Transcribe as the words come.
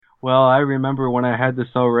Well, I remember when I had to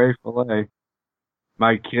sell Ray Fillet,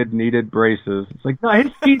 my kid needed braces. It's like, no,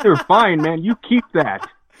 his teeth are fine, man. You keep that.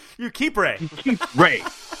 You keep Ray. You keep Ray.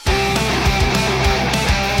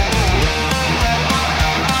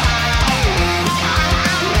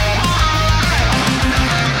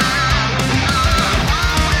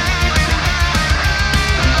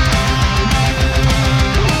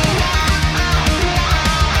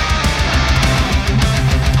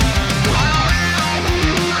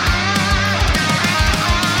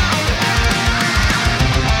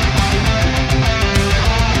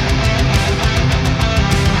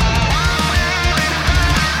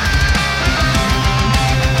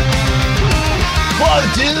 Hello,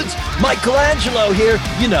 dudes. Michelangelo here,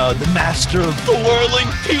 you know, the master of the whirling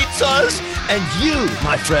pizzas. And you,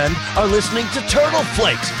 my friend, are listening to Turtle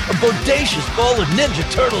Flakes, a bodacious bowl of Ninja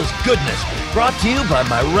Turtles goodness, brought to you by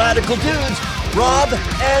my radical dudes, Rob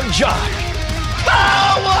and Josh.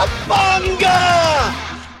 Cowabunga!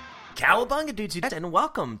 Cowabunga, dudes, and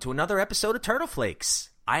welcome to another episode of Turtle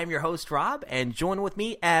Flakes. I am your host, Rob, and joining with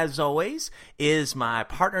me, as always, is my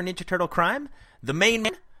partner Ninja Turtle Crime, the main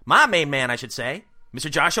man, my main man, I should say, Mr.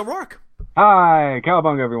 Josh O'Rourke. Hi,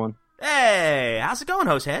 cowabunga, everyone. Hey, how's it going,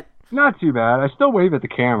 host head? Not too bad. I still wave at the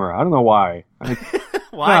camera. I don't know why.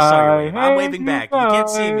 Well, I saw you wave. I'm waving back. You can't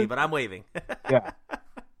see me, but I'm waving. Yeah.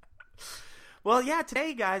 Well, yeah,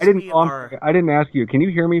 today, guys, I didn't ask you. Can you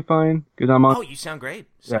hear me fine? Because I'm on. Oh, you sound great.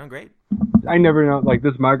 Great. I never know. Like,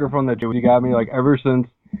 this microphone that you got me, like, ever since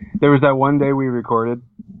there was that one day we recorded,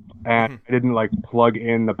 and I didn't, like, plug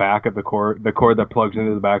in the back of the cord that plugs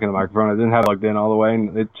into the back of the microphone. I didn't have it plugged in all the way,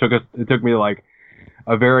 and it took me, like,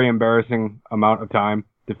 a very embarrassing amount of time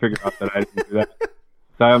to figure out that I didn't do that.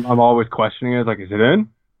 So I'm always questioning it. Like, is it in?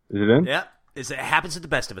 Is it in? Yeah. It happens to the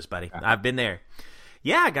best of us, buddy. Yeah. I've been there.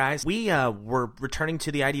 Yeah, guys, we were returning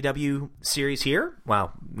to the IDW series here.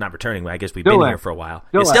 Well, not returning. I guess we've been here for a while.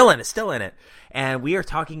 It's still in it. And we are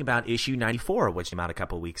talking about issue 94, which came out a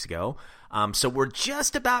couple of weeks ago. So we're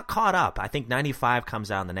just about caught up. I think 95 comes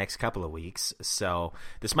out in the next couple of weeks. So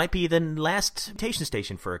this might be the last Mutation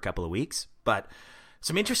Station for a couple of weeks. But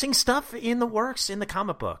some interesting stuff in the works in the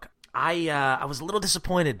comic book. I was a little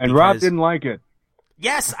disappointed. And Rob didn't like it.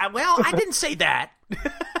 Yes, I didn't say that.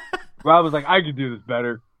 Rob was like, I could do this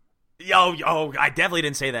better. Yo, I definitely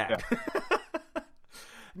didn't say that. Yeah.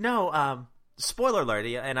 No, spoiler alert,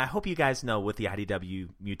 and I hope you guys know with the IDW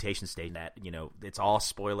Mutation Station that, you know, it's all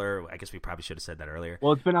spoiler. I guess we probably should have said that earlier.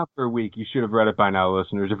 Well, it's been out for a week. You should have read it by now,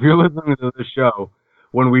 listeners. If you're listening to this show,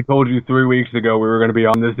 when we told you 3 weeks ago we were going to be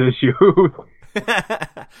on this issue.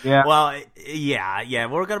 Yeah. Well, yeah.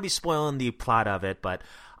 We're going to be spoiling the plot of it, but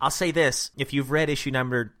I'll say this. If you've read issue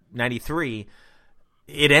number 93,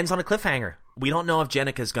 it ends on a cliffhanger. We don't know if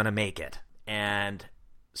Jennika's going to make it. And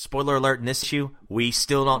spoiler alert, in this issue, we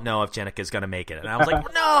still don't know if Jennika's going to make it. And I was like,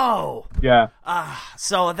 no! Yeah.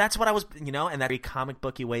 So that's what I was, you know, and that'd be a comic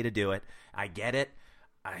booky way to do it. I get it.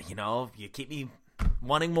 You know, you keep me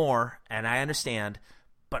wanting more, and I understand.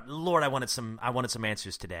 But Lord, I wanted some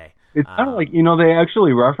answers today. It's kind of like, you know, they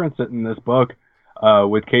actually reference it in this book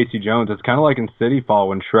with Casey Jones. It's kind of like in City Fall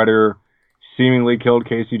when Shredder seemingly killed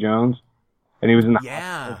Casey Jones. And he was in the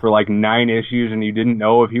hospital for like 9 issues, and you didn't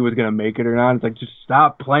know if he was going to make it or not. It's like, just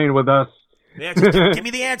stop playing with us. Yeah, just give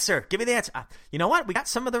me the answer. Give me the answer. You know what? We got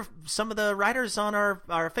some of the writers on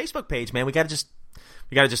our Facebook page, man. We got to just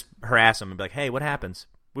harass them and be like, hey, what happens?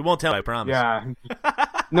 We won't tell you, I promise. Yeah.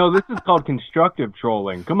 No, this is called constructive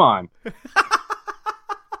trolling. Come on.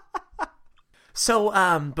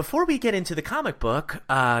 So, before we get into the comic book,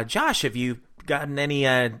 Josh, have you gotten any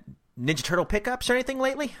Ninja Turtle pickups or anything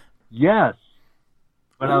lately? Yes.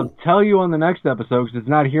 But I'll tell you on the next episode because it's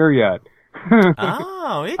not here yet.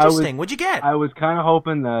 Oh, interesting. What'd you get? I was kind of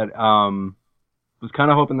hoping that I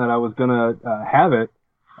was gonna have it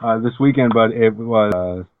this weekend, but it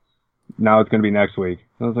was now it's gonna be next week.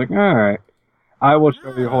 So I was like, all right, I will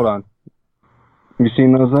show you. Hold on. Have you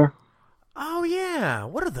seen those there? Oh yeah.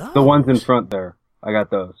 What are those? The ones in front there. I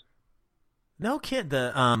got those. No kid.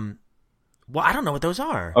 Well, I don't know what those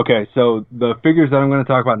are. Okay, so the figures that I'm going to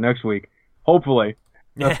talk about next week, hopefully.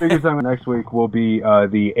 The figures I'm next week will be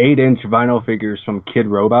the 8-inch vinyl figures from Kid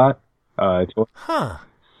Robot. So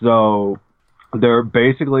they're an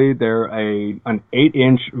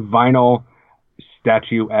 8-inch vinyl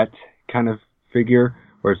statuette kind of figure,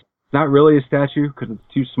 where it's not really a statue because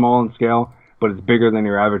it's too small in scale, but it's bigger than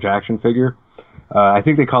your average action figure. I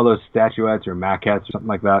think they call those statuettes or maquettes or something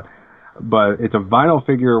like that. But it's a vinyl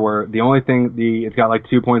figure where the only thing it's got like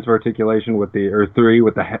 2 points of articulation with three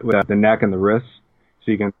with the neck and the wrists, so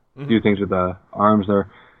you can do things with the arms there.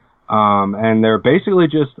 And they're basically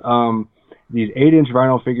just these 8-inch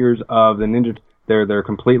vinyl figures of the Ninja. They're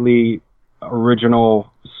completely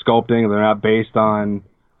original sculpting. They're not based on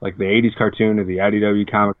like the 80s cartoon or the IDW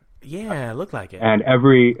comic. Yeah, it looked like it. And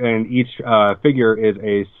each figure is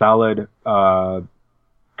a solid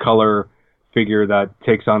color figure that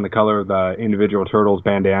takes on the color of the individual turtle's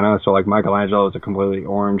bandana. So like Michelangelo is a completely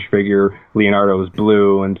orange figure, Leonardo is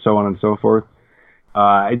blue, and so on and so forth.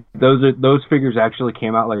 Those figures actually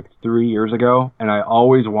came out like 3 years ago, and I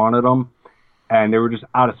always wanted them, and they were just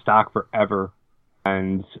out of stock forever.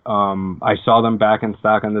 And I saw them back in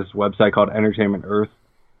stock on this website called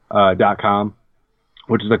EntertainmentEarth.com,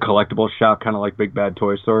 which is a collectible shop, kind of like Big Bad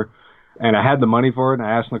Toy Store. And I had the money for it, and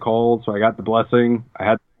I asked Nicole, so I got the blessing. I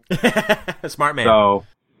had smart man. So,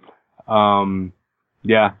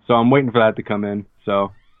 yeah. So I'm waiting for that to come in.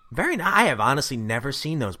 So very nice. I have honestly never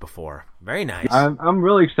seen those before. Very nice. I'm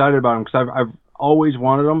really excited about them because I've always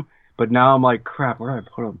wanted them, but now I'm like, crap, where do I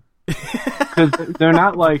put them? Because they're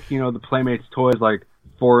not like, the Playmates toys, like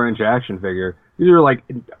 4-inch action figure. These are like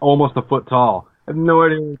almost a foot tall. I have no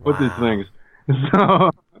idea where to put these things.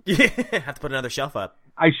 So yeah, have to put another shelf up.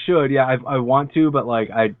 I should, yeah. I want to, but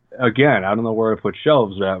like I don't know where to put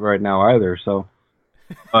shelves at right now either. So,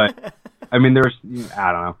 but I mean,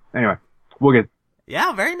 I don't know. Anyway, we'll get.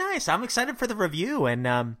 Yeah, very nice. I'm excited for the review, and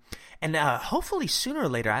hopefully sooner or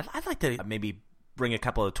later, I'd like to maybe bring a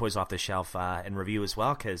couple of toys off the shelf and review as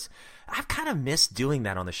well, because I've kind of missed doing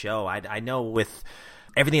that on the show. I know with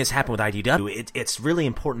everything that's happened with IDW, it's really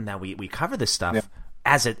important that we cover this stuff. Yeah.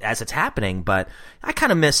 As it's happening, but I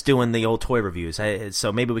kind of miss doing the old toy reviews.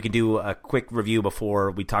 So maybe we can do a quick review before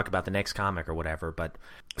we talk about the next comic or whatever. But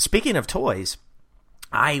speaking of toys,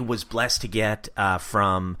 I was blessed to get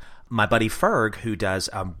from my buddy Ferg, who does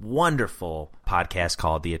a wonderful podcast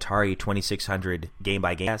called the Atari 2600 Game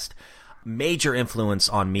by Game. Major influence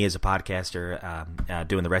on me as a podcaster,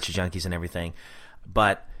 doing the Retro Junkies and everything.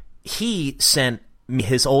 But he sent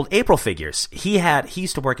his old April figures. He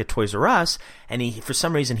used to work at Toys R Us, and for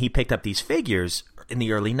some reason he picked up these figures in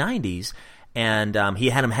the early 90s, and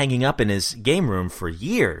he had them hanging up in his game room for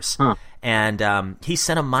years. And he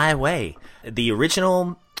sent them my way. The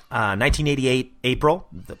original 1988 April,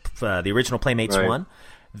 the original Playmates one,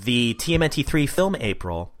 the TMNT 3 film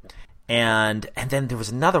April, and then there was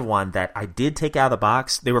another one that I did take out of the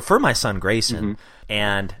box. They were for my son Grayson.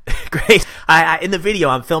 And Grace, I in the video,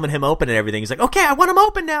 I'm filming him open and everything. He's like, okay, I want him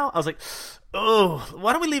open now. I was like, oh,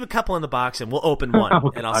 why don't we leave a couple in the box and we'll open one,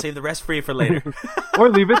 and I'll save the rest for you for later. Or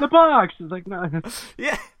leave it in the box. It's like, no.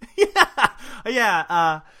 Yeah.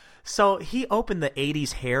 So he opened the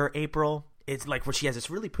 80s hair April. It's like where she has this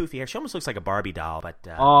really poofy hair. She almost looks like a Barbie doll. But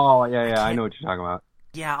oh, yeah, I know what you're talking about.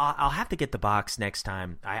 Yeah, I'll have to get the box next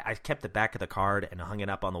time. I kept the back of the card and hung it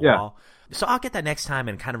up on the wall. So I'll get that next time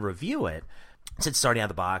and kind of review it. Since starting out of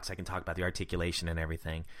the box, I can talk about the articulation and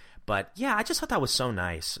everything. But yeah, I just thought that was so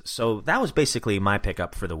nice. So that was basically my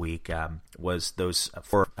pickup for the week. Was those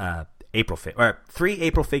 3 April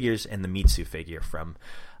figures and the Mitsu figure from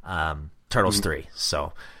Turtles 3.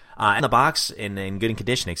 So in the box in good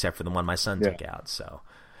condition, except for the one my son took out.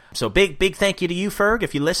 So big thank you to you, Ferg,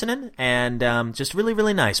 if you're listening, and just really,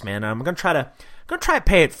 really nice, man. I'm gonna try to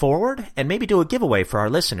pay it forward and maybe do a giveaway for our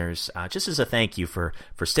listeners, just as a thank you for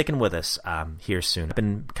sticking with us here soon. I've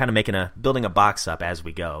been kind of building a box up as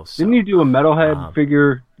we go. So, didn't you do a Metalhead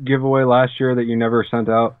figure giveaway last year that you never sent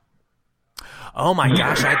out? Oh my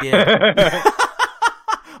gosh, I did.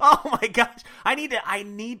 Oh my gosh, I need.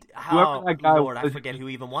 Oh that guy Lord, I forget who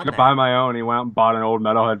even won that. To buy my own, he went out and bought an old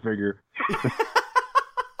Metalhead figure.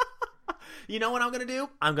 You know what I'm going to do?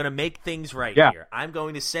 I'm going to make things right here. I'm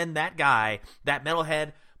going to send that guy that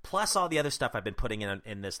Metalhead plus all the other stuff I've been putting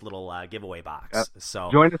in this little giveaway box. Yep.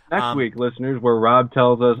 So join us next week, listeners, where Rob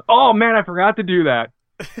tells us, "Oh man, I forgot to do that."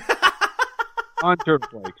 On Turtle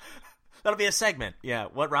Flakes. That'll be a segment. Yeah,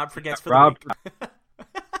 what Rob forgets for the week.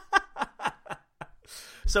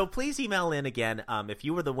 So please email in again if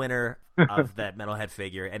you were the winner of that Metalhead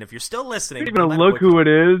figure, and if you're still listening, you're gonna look who it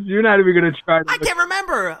is. You're not even gonna try. I can't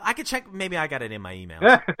remember. I could check. Maybe I got it in my email.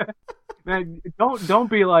 Man, don't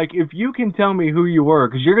be like, if you can tell me who you were,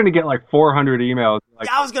 because you're gonna get like 400 emails. Like,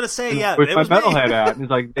 I was gonna say, with my Metalhead at, and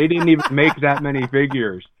it's like they didn't even make that many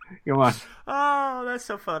figures. Come on. Oh, that's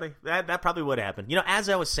so funny. That probably would happen. As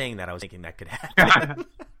I was saying that, I was thinking that could happen.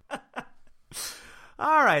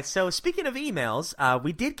 All right, so speaking of emails,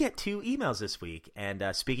 we did get 2 emails this week. And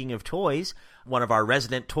speaking of toys, one of our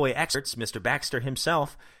resident toy experts, Mr. Baxter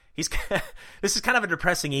himself, this is kind of a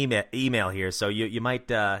depressing email here, so you might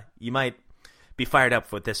be fired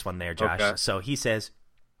up with this one there, Josh. Okay. So he says,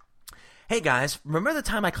 "Hey guys, remember the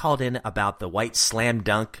time I called in about the white Slam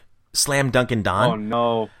Dunkin' Don?" Oh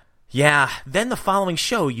no. Yeah, then the following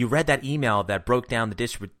show, you read that email that broke down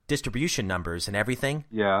the distribution numbers and everything.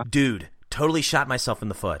 Yeah. Dude, totally shot myself in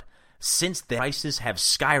the foot. Since the prices have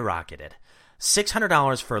skyrocketed,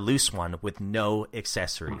 $600 for a loose one with no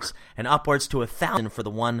accessories, and upwards to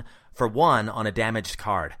 $1,000 for one on a damaged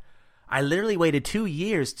card. I literally waited 2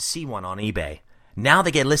 years to see one on eBay. Now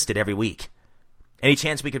they get listed every week. Any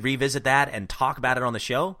chance we could revisit that and talk about it on the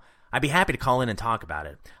show? I'd be happy to call in and talk about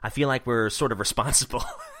it. I feel like we're sort of responsible.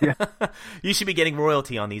 Yeah. You should be getting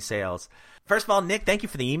royalty on these sales. First of all, Nick, thank you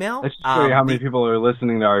for the email. Let's just show you how many people are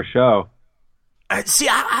listening to our show. See,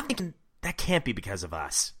 I'm thinking that can't be because of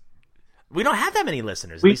us. We don't have that many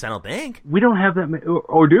listeners, at least I don't think. We don't have that many,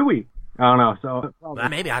 or do we? I don't know. So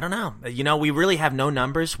maybe, I don't know. You know, we really have no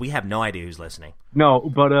numbers. We have no idea who's listening. No,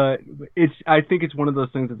 but I think it's one of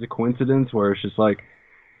those things that's a coincidence where it's just like,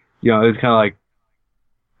 you know, it's kind of like,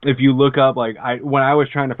 if you look up, like, when I was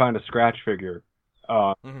trying to find a scratch figure,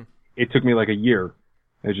 it took me like a year.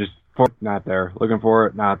 It's just, not there. Looking for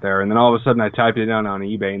it, not there. And then all of a sudden I typed it down on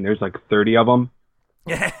eBay and there's like 30 of them.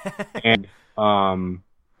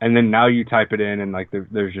 And then now you type it in and like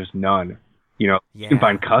there's just none. You know, you can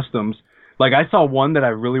find customs. Like I saw one that I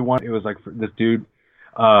really wanted. It was like this dude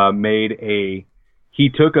he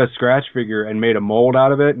took a scratch figure and made a mold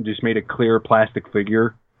out of it and just made a clear plastic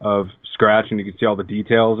figure of Scratch, and you can see all the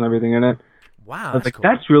details and everything in it. Wow, I was like, cool.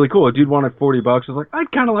 That's really cool. A dude wanted $40. I was like,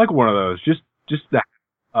 I'd kind of like one of those. Just that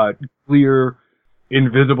clear,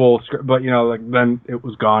 invisible. But you know, like then it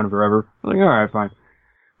was gone forever. I was like, all right, fine.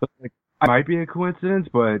 But like, it might be a coincidence,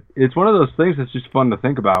 but it's one of those things that's just fun to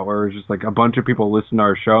think about. Where it's just like a bunch of people listen to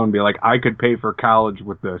our show and be like, I could pay for college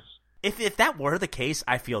with this. If that were the case,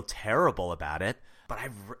 I feel terrible about it. But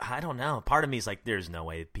I don't know. Part of me is like, there's no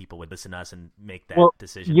way people would listen to us and make that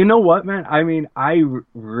decision. You know what, man? I mean, I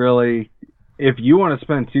really, if you want to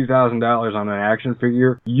spend $2,000 on an action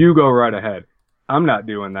figure, you go right ahead. I'm not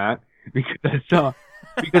doing that because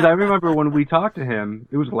I remember when we talked to him,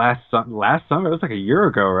 it was last summer. It was like a year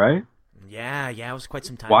ago, right? Yeah, it was quite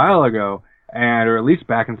some time. A while ago, or at least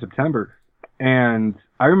back in September. And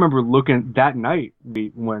I remember looking that night,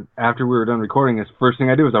 after we were done recording this, first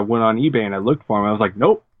thing I did was I went on eBay and I looked for them. I was like,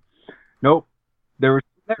 nope. There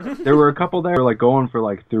were a couple there like going for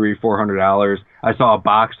like $300-$400. I saw a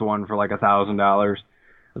boxed one for like $1,000. I was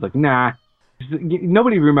like, nah.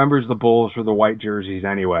 Nobody remembers the Bulls for the white jerseys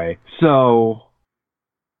anyway. So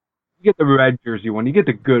you get the red jersey one. You get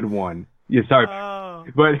the good one. Yeah, sorry.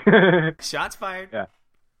 But shots fired. Yeah.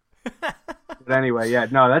 But anyway, yeah,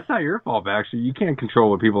 no, that's not your fault, Baxter. You can't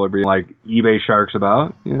control what people are being like eBay sharks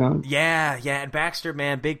about, you know? Yeah, and Baxter,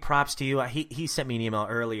 man, big props to you. He sent me an email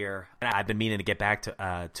earlier, and I've been meaning to get back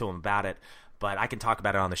to him about it, but I can talk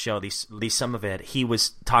about it on the show, at least some of it. He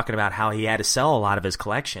was talking about how he had to sell a lot of his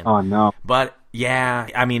collection. Oh, no. But, yeah,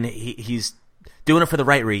 I mean, he's doing it for the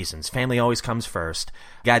right reasons. Family always comes first.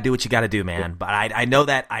 You gotta do what you gotta do, man. But I know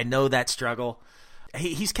that struggle.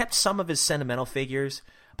 He's kept some of his sentimental figures,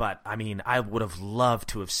 but, I mean, I would have loved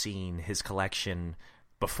to have seen his collection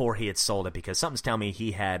before he had sold it, because something's telling me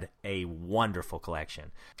he had a wonderful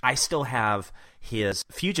collection. I still have his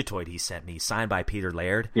Fugitoid he sent me, signed by Peter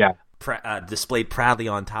Laird. Yeah. Displayed proudly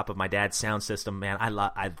on top of my dad's sound system. Man,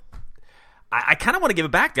 I kind of want to give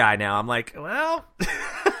it back, guy, now. I'm like, well,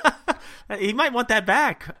 he might want that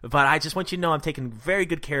back. But I just want you to know I'm taking very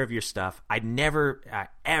good care of your stuff. I never,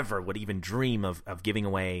 ever would even dream of giving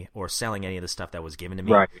away or selling any of the stuff that was given to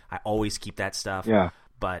me. Right. I always keep that stuff. Yeah.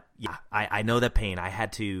 But, yeah, I know that pain.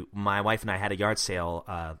 My wife and I had a yard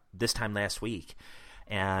sale this time last week.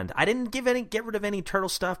 And I didn't get rid of any Turtle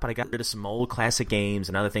stuff, but I got rid of some old classic games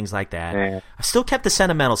and other things like that. Yeah. I still kept the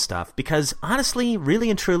sentimental stuff because, honestly, really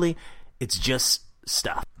and truly, it's just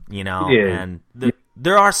stuff, you know? Yeah. And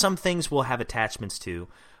there are some things we'll have attachments to,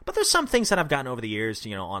 but there's some things that I've gotten over the years,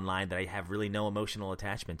 you know, online that I have really no emotional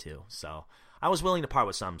attachment to. So I was willing to part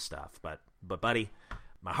with some stuff. But buddy,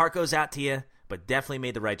 my heart goes out to you, but definitely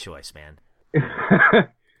made the right choice, man.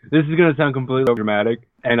 This is going to sound completely dramatic,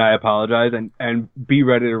 and I apologize, and be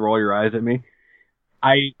ready to roll your eyes at me.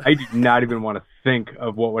 I do not even want to think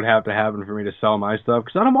of what would have to happen for me to sell my stuff,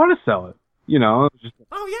 because I don't want to sell it. You know?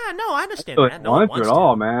 Oh, yeah, no, I understand that. I don't want to at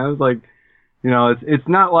all, man. It's like, you know, it's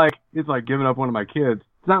not like it's like giving up one of my kids.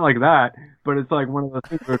 It's not like that, but it's like one of those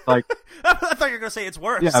things where it's like... I thought you were going to say it's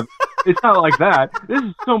worse. Yeah, it's not like that. This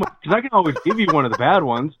is so much, because I can always give you one of the bad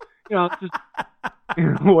ones. You know, it's just...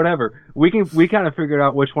 whatever. We kind of figured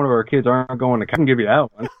out which one of our kids aren't going to. I can give you that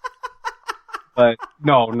one. But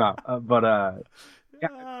no. Yeah,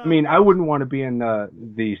 I mean, I wouldn't want to be in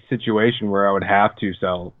the situation where I would have to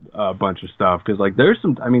sell a bunch of stuff, because like there's a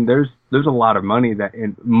lot of money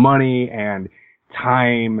and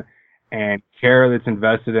time and care that's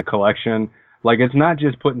invested in collection. Like, it's not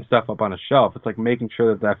just putting stuff up on a shelf. It's like making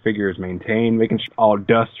sure that that figure is maintained, making sure all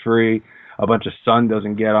dust free, a bunch of sun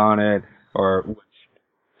doesn't get on it, or which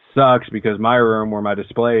sucks because my room where my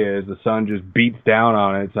display is, the sun just beats down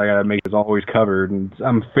on it, so I gotta make it always covered, and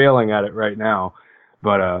I'm failing at it right now.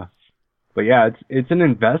 But yeah, it's an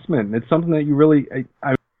investment. It's something that you really,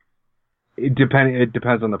 it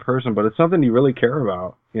depends on the person, but it's something you really care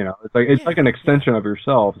about. You know, it's like an extension of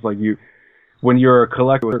yourself. It's like when you're a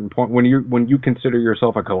collector at a certain point, when you consider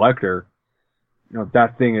yourself a collector, you know,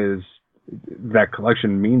 that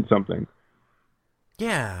collection means something.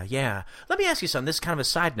 Yeah, yeah. Let me ask you something. This is kind of a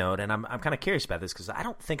side note, and I'm kind of curious about this because I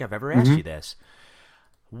don't think I've ever asked you this.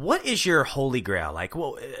 What is your holy grail? Like,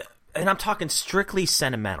 well, and I'm talking strictly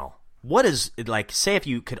sentimental. What is, like, say if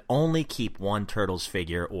you could only keep one Turtles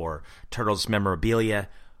figure or Turtles memorabilia,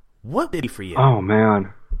 what would it be for you? Oh,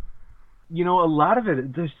 man. You know, a lot of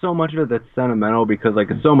it, there's so much of it that's sentimental because, like,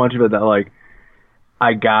 so much of it that, like,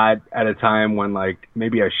 I got at a time when, like,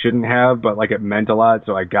 maybe I shouldn't have, but, like, it meant a lot,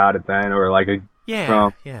 so I got it then, or, like, a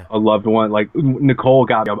loved one. Like, Nicole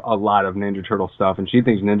got a lot of Ninja Turtle stuff, and she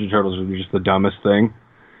thinks Ninja Turtles are just the dumbest thing.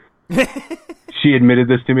 She admitted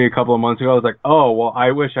this to me a couple of months ago. I was like, oh, well,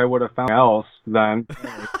 I wish I would have found else then.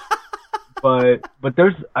 but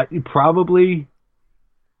there's probably...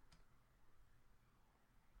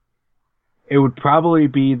 It would probably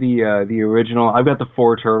be the original. I've got the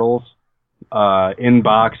 4 Turtles in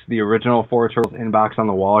box, the original 4 Turtles in box on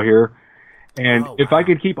the wall here. And if I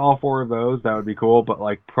could keep all 4 of those, that would be cool. But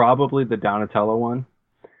like probably the Donatello one.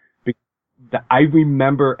 I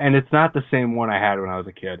remember, and it's not the same one I had when I was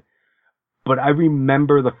a kid, but I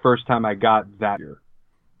remember the first time I got that year.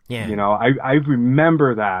 Yeah. You know, I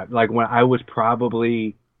remember that. Like when I was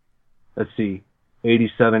probably,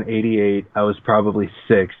 87, 88, I was probably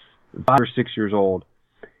 5 or 6 years old.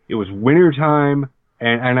 It was wintertime,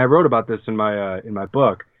 and I wrote about this in my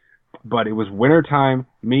book, but it was wintertime.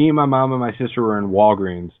 Me, my mom, and my sister were in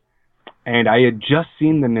Walgreens, and I had just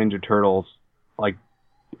seen the Ninja Turtles like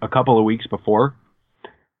a couple of weeks before,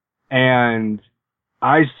 and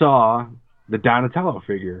I saw the Donatello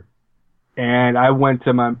figure, and I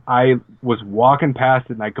was walking past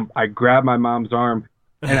it, and I grabbed my mom's arm,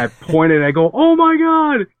 and I pointed, I go, oh my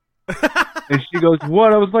God! And she goes,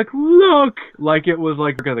 what? I was like, look! Like it was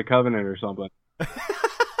like the Covenant or something.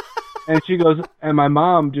 And she goes, and my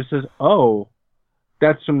mom just says, oh,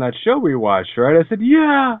 that's from that show we watched, right? I said,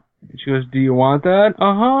 yeah. And she goes, do you want that?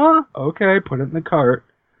 Uh-huh. Okay, put it in the cart.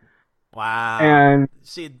 Wow. And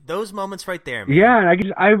see, those moments right there, man. Yeah,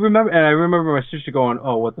 and I remember my sister going,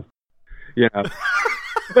 oh, what the you know.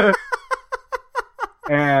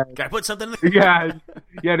 And gotta put something in the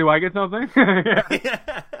yeah, do I get something?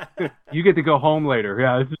 You get to go home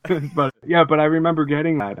later. But I remember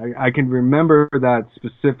getting that. I can remember that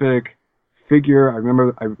specific figure. I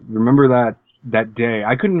remember that day.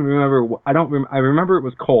 I couldn't remember. I remember it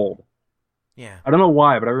was cold. Yeah. I don't know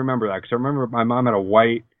why, but I remember that because I remember my mom had a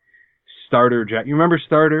white Starter jacket. You remember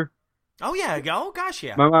Starter? Oh yeah. Oh gosh,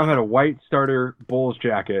 yeah. My mom had a white Starter Bulls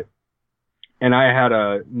jacket. And I had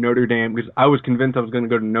a Notre Dame, because I was convinced I was going to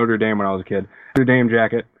go to Notre Dame when I was a kid. Notre Dame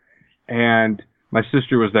jacket. And my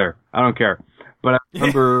sister was there. I don't care. But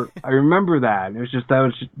I remember that. And that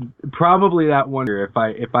was just probably that one.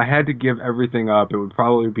 If I had to give everything up, it would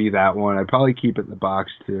probably be that one. I'd probably keep it in the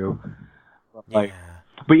box too. Like,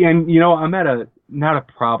 but yeah, and you know, I'm at not a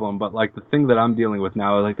problem, but like the thing that I'm dealing with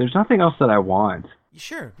now is like, there's nothing else that I want.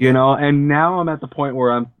 Sure. You know, and now I'm at the point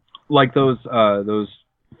where I'm like those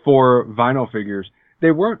 4 vinyl figures, they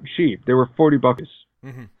weren't cheap. They were $40.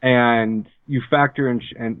 Mm-hmm. And you factor in,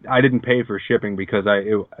 and I didn't pay for shipping because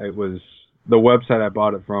it was, the website I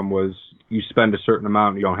bought it from was, you spend a certain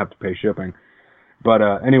amount and you don't have to pay shipping. But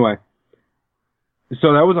anyway,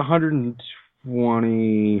 so that was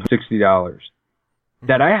 $60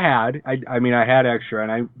 that I had. I mean, I had extra,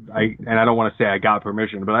 and I don't want to say I got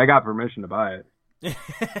permission, but I got permission to buy it.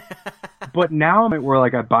 But now I'm at where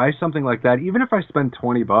like I buy something like that, even if I spend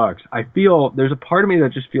 $20, I feel there's a part of me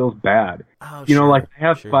that just feels bad. Oh, you know, like I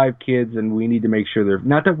have 5 kids, and we need to make sure they're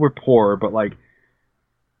not that we're poor, but like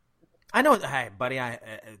I know, hey buddy,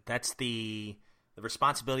 that's the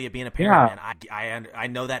responsibility of being a parent. Yeah. Man. I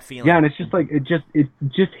know that feeling. Yeah, and it's just like it just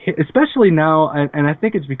hit, especially now, and I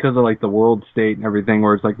think it's because of like the world state and everything,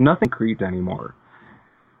 where it's like nothing creeped anymore.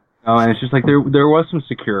 And it's just like there was some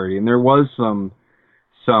security, and there was some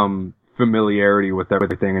familiarity with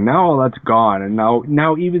everything, and now all that's gone. And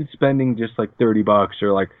now even spending just like $30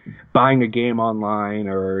 or like buying a game online,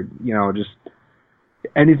 or you know, just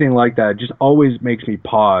anything like that, just always makes me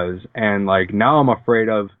pause. And like now I'm afraid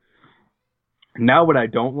of, now what I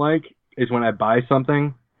don't like is when I buy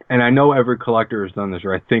something, and I know every collector has done this,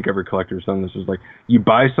 or I think every collector has done this, is like you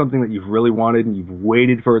buy something that you've really wanted and you've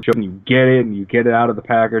waited for it to show, and you get it out of the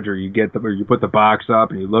package, or you put the box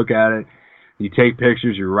up and you look at it, you take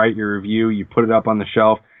pictures, you write your review, you put it up on the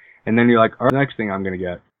shelf, and then you're like, all right, next thing I'm gonna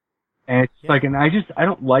get. And it's like, and I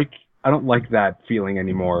don't like that feeling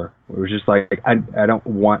anymore. It was just like I don't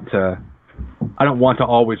want to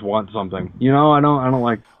always want something. I don't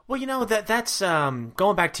like. Well, that's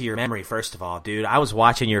going back to your memory. First of all, dude, I was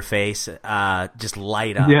watching your face just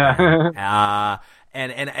light up. Yeah.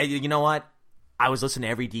 And you know what? I was listening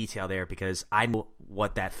to every detail there because I know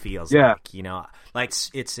what that feels like.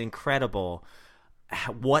 It's incredible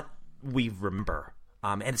what we remember.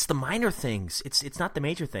 And it's the minor things. It's not the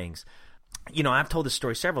major things. I've told this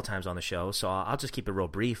story several times on the show, so I'll just keep it real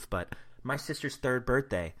brief. But my sister's 3rd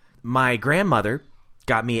birthday, my grandmother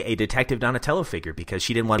got me a Detective Donatello figure because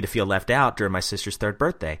she didn't want me to feel left out during my sister's 3rd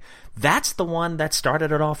birthday. That's the one that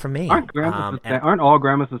started it all for me. Aren't all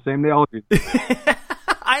grandmas the same? They all do.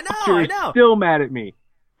 I know. Still mad at me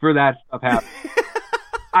for that stuff happening.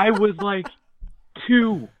 I was like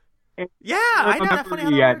 2. Yeah, I know. That's funny how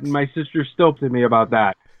that works. My sister stoked at me about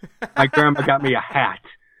that. My grandma got me a hat.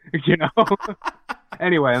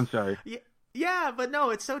 Anyway, I'm sorry. Yeah, but no,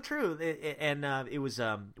 it's so true. It was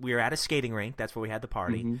we were at a skating rink. That's where we had the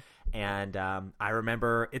party. Mm-hmm. And I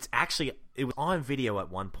remember it was on video at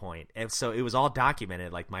one point, and so it was all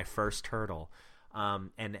documented, like my first turtle.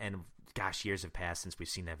 And gosh, years have passed since we've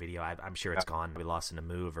seen that video. I'm sure it's gone. We lost in a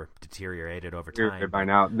move or deteriorated over time. By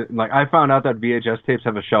now, like I found out that VHS tapes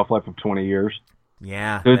have a shelf life of 20 years.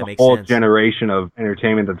 Yeah, there's that a makes whole sense. generation of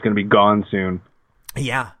entertainment that's going to be gone soon.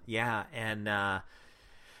 Yeah, and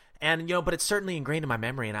but it's certainly ingrained in my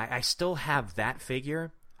memory, and I still have that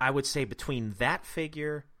figure. I would say between that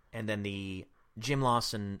figure and then the Jim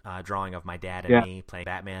Lawson drawing of my dad and me playing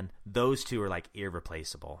Batman, those two are like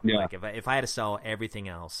irreplaceable. Yeah. Like if I had to sell everything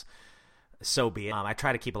else, so be it. I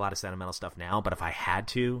try to keep a lot of sentimental stuff now, but if I had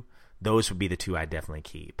to, those would be the two I'd definitely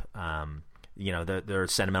keep. They're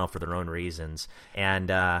sentimental for their own reasons, and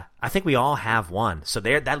I think we all have one. So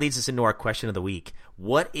that leads us into our question of the week.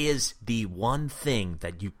 What is the one thing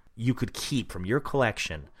that you could keep from your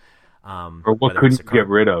collection, or what couldn't you get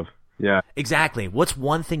rid of? Yeah, exactly. What's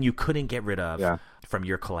one thing you couldn't get rid of from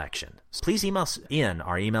your collection? So please email us in.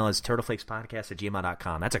 Our email is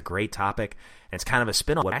turtleflakespodcast@gmail.com. That's a great topic, and it's kind of a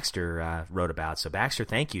spin on what Baxter wrote about. So Baxter,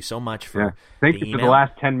 thank you so much for thank you for the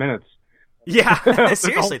last 10 minutes. Yeah,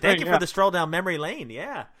 seriously. Thank you for the stroll down memory lane.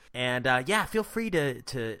 Yeah. And feel free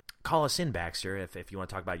to call us in, Baxter, if you want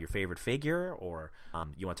to talk about your favorite figure, or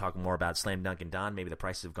you want to talk more about Slam Dunk and Don. Maybe the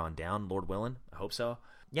prices have gone down, Lord willing. I hope so.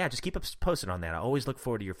 Yeah, just keep us posted on that. I always look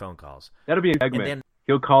forward to your phone calls. That'll be a segment. And then,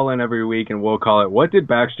 he'll call in every week, and we'll call it, "What did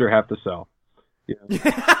Baxter have to sell?" Yeah.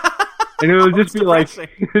 And it'll just be like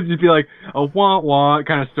a wah-wah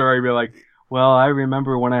kind of story. Be like, "Well, I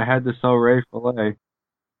remember when I had to sell Ray Fillet.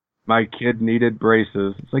 My kid needed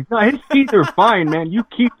braces." It's like, no, his teeth are fine, man. You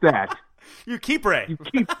keep that. You keep Ray. You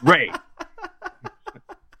keep Ray.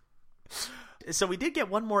 So we did get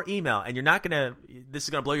one more email, and this is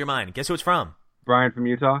going to blow your mind. Guess who it's from? Brian from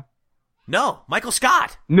Utah? No, Michael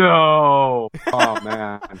Scott. No. Oh,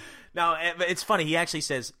 man. No, it's funny. He actually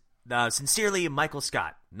says, sincerely, Michael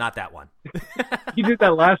Scott. Not that one. He did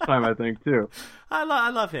that last time, I think, too. I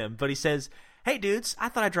love him. But he says, "Hey, dudes, I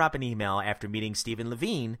thought I'd drop an email after meeting Stephen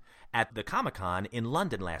Levine at the Comic-Con in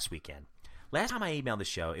London last weekend. Last time I emailed the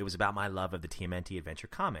show, it was about my love of the TMNT Adventure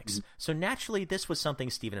Comics. Mm-hmm. So naturally, this was something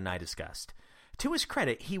Stephen and I discussed. To his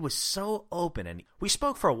credit, he was so open, and we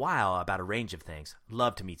spoke for a while about a range of things.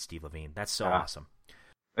 Love to meet Steve Levine. That's so awesome.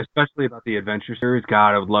 Especially about the Adventure series.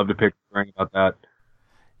 God, I would love to pick a ring about that.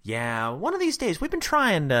 Yeah, one of these days. We've been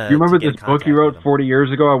trying to... You remember this book you wrote 40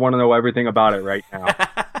 years ago? I want to know everything about it right now.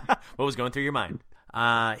 What was going through your mind?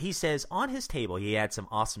 He says, on his table, he had some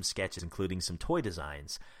awesome sketches, including some toy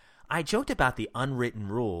designs. I joked about the unwritten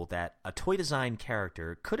rule that a toy design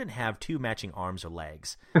character couldn't have two matching arms or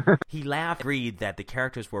legs. He laughed and agreed that the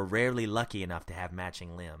characters were rarely lucky enough to have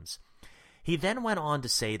matching limbs. He then went on to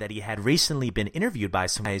say that he had recently been interviewed by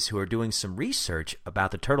some guys who are doing some research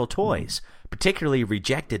about the turtle toys, particularly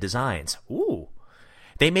rejected designs. Ooh.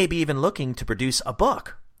 They may be even looking to produce a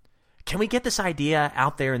book. Can we get this idea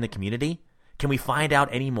out there in the community? Can we find out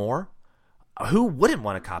any more? Who wouldn't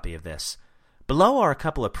want a copy of this? Below are a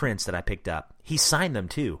couple of prints that I picked up. He signed them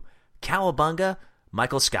too. Cowabunga,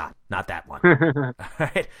 Michael Scott. Not that one. All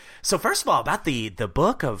right. So first of all, about the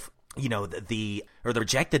book of, the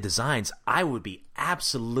rejected designs, I would be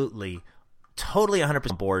absolutely, totally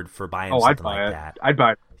 100% on board for buying something like that. I'd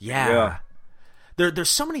buy it. Yeah. there's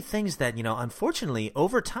so many things that, unfortunately,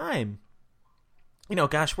 over time,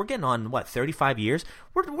 gosh, we're getting on, 35 years?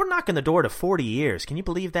 We're knocking the door to 40 years. Can you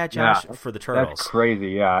believe that, Josh, for the Turtles? That's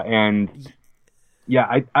crazy, yeah. And,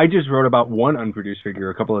 yeah, I just wrote about one unproduced figure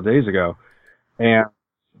a couple of days ago. And,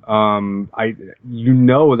 if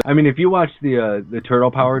you watch the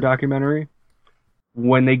Turtle Power documentary,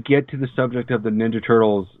 when they get to the subject of the Ninja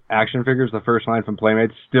Turtles action figures, the first line from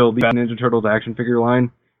Playmates, still the Ninja Turtles action figure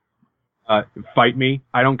line, fight me,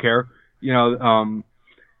 I don't care. There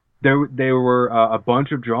were a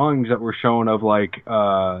bunch of drawings that were shown of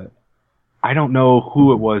I don't know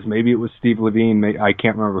who it was. Maybe it was Steve Levine. I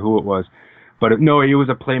can't remember who it was. But no, he was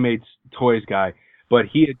a Playmates Toys guy. But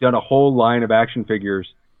he had done a whole line of action figures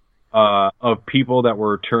of people that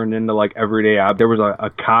were turned into everyday objects. There was a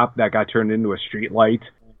cop that got turned into a street light.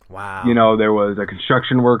 Wow. There was a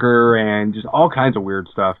construction worker and just all kinds of weird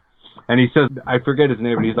stuff. And he says, I forget his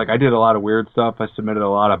name, but he's like, I did a lot of weird stuff. I submitted a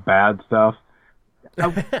lot of bad stuff. I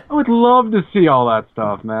would love to see all that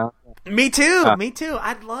stuff, man. Me too. Me too.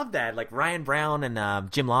 I'd love that. Like Ryan Brown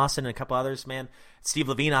and Jim Lawson and a couple others, man. Steve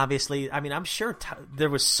Levine, obviously. I mean, I'm sure there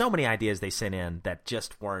was so many ideas they sent in that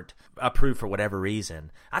just weren't approved for whatever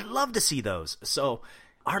reason. I'd love to see those. So,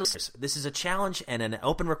 our listeners, this is a challenge and an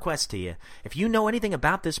open request to you. If you know anything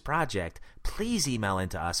about this project, please email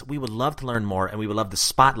into us. We would love to learn more, and we would love to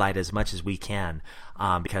spotlight as much as we can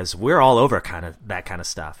because we're all over that kind of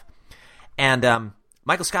stuff. And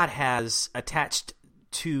Michael Scott has attached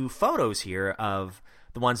 2 photos here of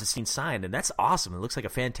the ones that seen signed, and that's awesome. It looks like a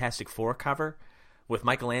Fantastic Four cover with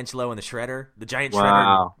Michelangelo and the Shredder, the giant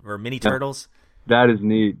Shredder, or mini turtles. That is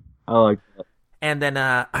neat. I like that. And then,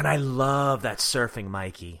 and I love that Surfing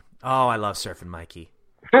Mikey. Oh, I love Surfing Mikey.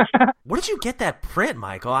 Where did you get that print,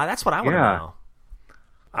 Michael? That's what I want to know.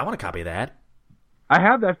 I want a copy of that. I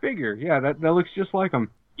have that figure. Yeah, that looks just like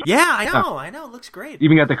him. Yeah, I know. It looks great.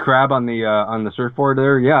 Even got the crab on the surfboard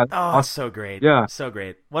there. Yeah. Oh, so great. Yeah. So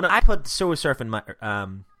great. Well, I put Sewer Surfing,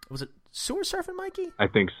 was it Sewer Surfing Mikey? I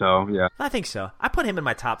think so, yeah. I think so. I put him in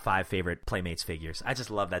my top 5 favorite Playmates figures. I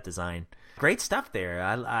just love that design. Great stuff there.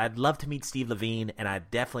 I'd love to meet Steve Levine, and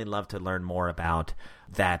I'd definitely love to learn more about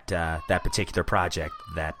that particular project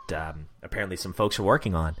that apparently some folks are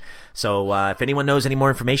working on. So if anyone knows any more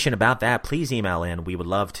information about that, please email in. We would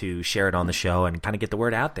love to share it on the show and kind of get the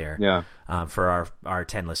word out there. Yeah. For our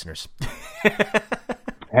 10 listeners.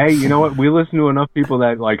 Hey, you know what? We listen to enough people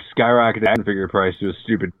that skyrocketed action figure price to a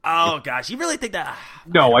stupid. Oh gosh, you really think that?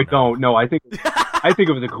 No, I don't. No, I think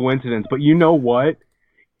it was a coincidence. But you know what?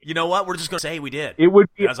 You know what? We're just gonna say we did. It would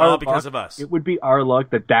be all because of us. It would be our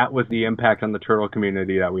luck that was the impact on the turtle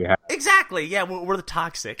community that we had. Exactly. Yeah, we're the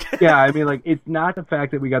toxic. Yeah, I mean, it's not the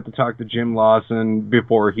fact that we got to talk to Jim Lawson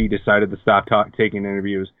before he decided to stop taking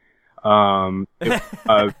interviews. Talking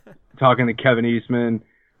to Kevin Eastman.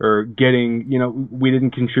 Or getting, we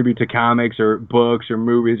didn't contribute to comics or books or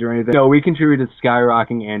movies or anything. No, we contributed to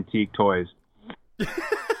skyrocketing antique toys.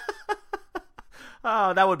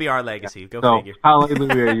 Oh, that would be our legacy. Go figure.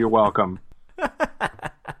 Hallelujah, you're welcome.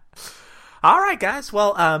 All right, guys.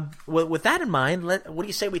 Well, with that in mind, what do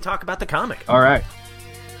you say we talk about the comic? All right.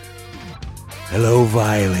 Hello,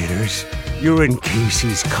 Violators. You're in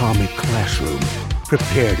Casey's comic classroom.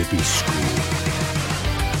 Prepare to be schooled.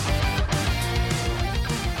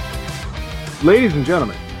 Ladies and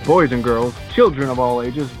gentlemen, boys and girls, children of all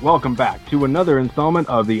ages, welcome back to another installment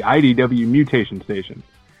of the IDW Mutation Station.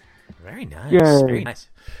 Very nice. Yay. Very nice.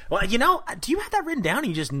 Well, do you have that written down or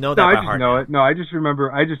you just know that by heart? No, I just know it. No, I just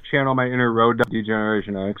remember, I just channel my inner Road to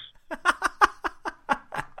Degeneration X.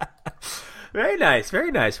 Very nice.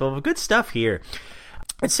 Very nice. Well, good stuff here.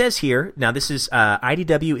 It says here, now this is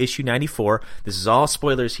IDW issue 94. This is all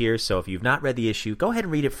spoilers here, so if you've not read the issue, go ahead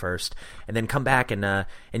and read it first, and then come back and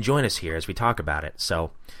join us here as we talk about it.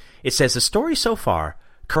 So it says, the story so far,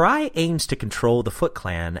 Karai aims to control the Foot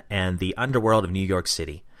Clan and the underworld of New York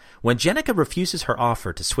City. When Jennika refuses her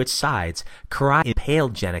offer to switch sides, Karai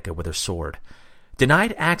impaled Jennika with her sword.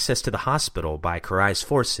 Denied access to the hospital by Karai's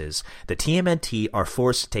forces, the TMNT are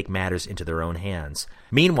forced to take matters into their own hands.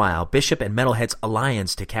 Meanwhile, Bishop and Metalhead's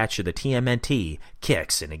alliance to capture the TMNT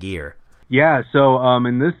kicks into gear. Yeah, so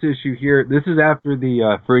in this issue here, this is after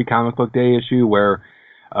the Free Comic Book Day issue where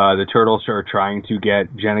the Turtles are trying to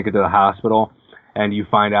get Jennika to the hospital, and you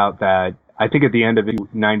find out that, I think at the end of issue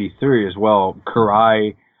 93 as well,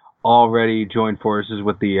 Karai already joined forces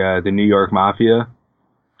with the New York Mafia,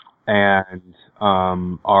 and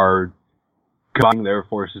are combining their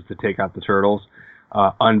forces to take out the Turtles,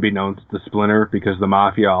 unbeknownst to Splinter, because the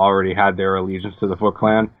Mafia already had their allegiance to the Foot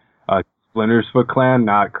Clan. Splinter's Foot Clan,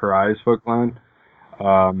 not Karai's Foot Clan.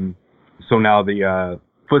 So now the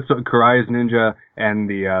Karai's ninja and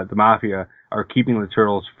the Mafia are keeping the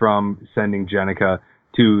Turtles from sending Jennika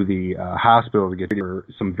to the hospital to get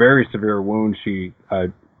some very severe wounds she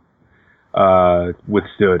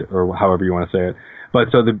withstood, or however you want to say it. But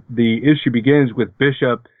so the issue begins with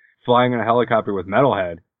Bishop flying in a helicopter with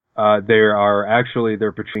Metalhead. They're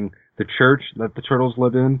patrolling the church that the Turtles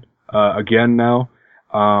live in again now,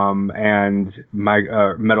 and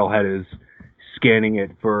Metalhead is scanning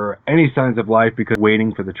it for any signs of life because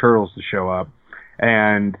waiting for the Turtles to show up.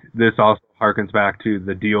 And this also harkens back to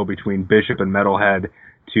the deal between Bishop and Metalhead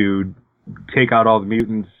to take out all the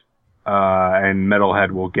mutants, and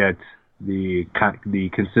Metalhead will get the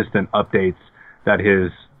consistent updates that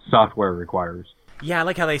his software requires. Yeah, I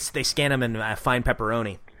like how they scan him and find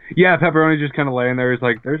Pepperoni. Yeah, Pepperoni's just kind of laying there. He's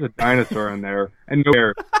like, there's a dinosaur in there, and no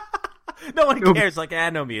one cares. No one cares. Like,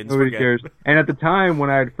 no mutants. Nobody cares. And at the time when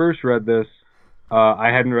I had first read this, I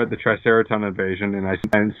hadn't read the Triceraton Invasion,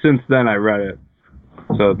 and since then I read it.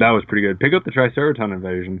 So that was pretty good. Pick up the Triceraton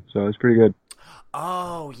Invasion. So it's pretty good.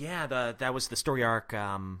 Oh yeah, that was the story arc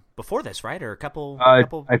before this, right? Or a couple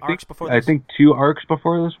arcs before this? I think 2 arcs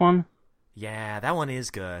before this one. Yeah, that one is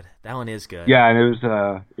good. Yeah, and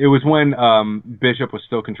it was when Bishop was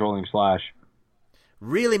still controlling Slash.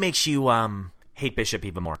 Really makes you hate Bishop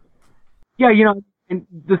even more. Yeah, and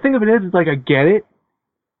the thing of it is like I get it.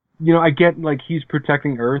 I get like he's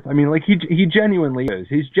protecting Earth. I mean, like he genuinely is.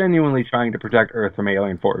 He's genuinely trying to protect Earth from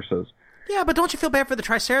alien forces. Yeah, but don't you feel bad for the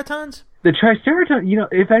Triceratons? The Triceraton,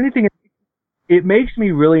 if anything, it makes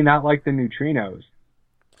me really not like the Neutrinos.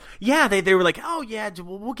 Yeah, they were like, oh yeah,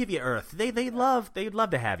 we'll give you Earth. They'd love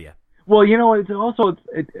to have you. Well, it's also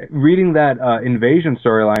reading that invasion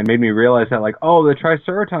storyline made me realize that like, oh, the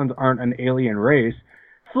Triceratons aren't an alien race,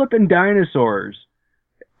 flipping dinosaurs,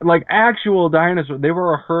 like actual dinosaurs. They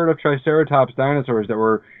were a herd of Triceratops dinosaurs that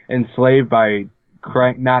were enslaved by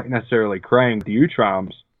not necessarily Krang, the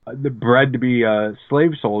Utroms, bred to be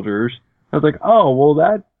slave soldiers. I was like, oh,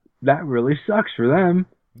 well that really sucks for them.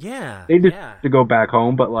 Yeah. They just have to go back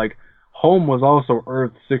home, but like home was also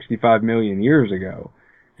Earth 65 million years ago.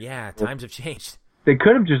 Yeah, times have changed. They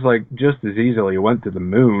could have just as easily went to the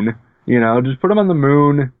moon, just put them on the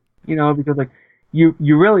moon, because like you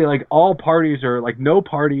really like all parties are like no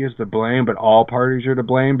party is to blame, but all parties are to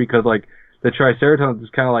blame because like the Triceratons is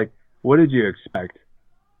kind of like, what did you expect?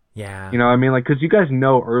 Yeah. You know what I mean? Like, cause you guys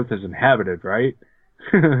know Earth is inhabited, right?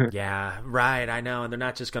 Yeah, right. I know, and they're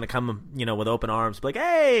not just going to come, with open arms, be like,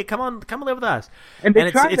 "Hey, come live with us." And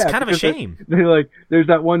it's kind of a shame. They like, there's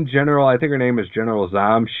that one general. I think her name is General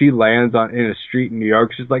Zom. She lands in a street in New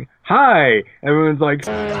York. She's like, "Hi!" Everyone's like,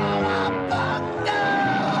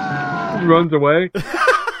 runs away.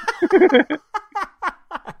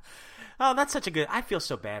 Oh, that's such a good... I feel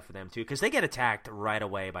so bad for them, too, because they get attacked right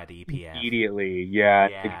away by the EPF. Immediately, yeah.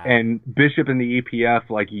 And Bishop and the EPF,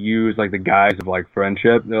 use, the guise of,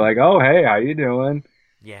 friendship. They're like, oh, hey, how you doing?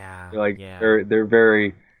 Yeah. They're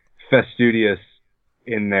very fastidious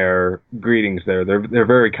in their greetings there. They're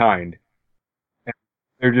very kind. And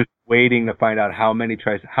they're just waiting to find out how many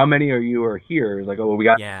of you are here. It's like, oh, well, we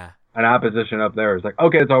got an opposition up there. It's like,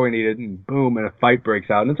 okay, that's all we needed. And boom, and a fight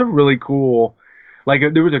breaks out. And it's a really cool...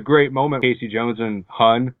 there was a great moment Casey Jones and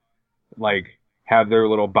Hun, have their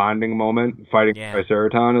little bonding moment fighting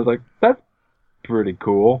Triceraton. I was like, that's pretty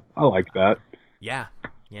cool. I like that. Yeah.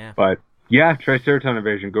 But, yeah, Triceraton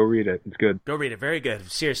Invasion, go read it. It's good. Go read it. Very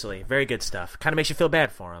good. Seriously, very good stuff. Kind of makes you feel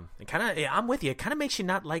bad for them. I'm with you. It kind of makes you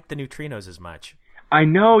not like the Neutrinos as much. I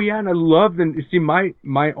know, yeah, and I love them. See, my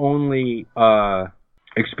only...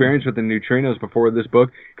 experience with the Neutrinos before this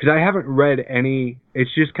book, because I haven't read any,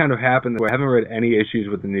 it's just kind of happened that I haven't read any issues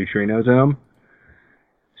with the Neutrinos in them.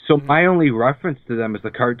 So my only reference to them is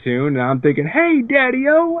the cartoon, and I'm thinking, hey,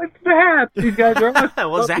 Daddy-O, what's the hap? These guys are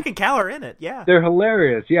awesome. Well, Zach and Cal are in it, yeah. They're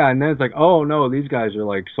hilarious, yeah, and then it's like, oh, no, these guys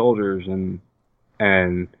are soldiers, and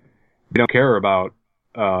they don't care about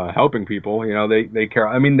helping people, they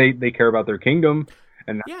care, they care about their kingdom,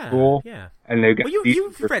 and that's cool. Yeah. And they've got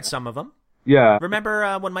you've read some of them. Yeah.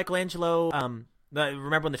 Remember when Michelangelo?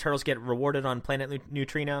 Remember when the turtles get rewarded on Planet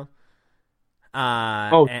Neutrino?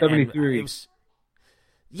 73.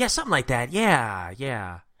 Something like that.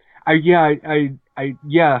 Yeah. I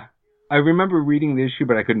remember reading the issue,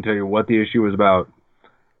 but I couldn't tell you what the issue was about.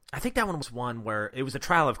 I think that one was one where it was the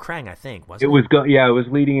trial of Krang. I think wasn't it? It was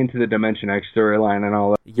leading into the Dimension X storyline and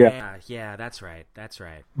all that. Yeah, that's right.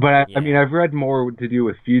 But I've read more to do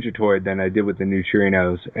with Fugitoid than I did with the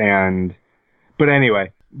Neutrinos, But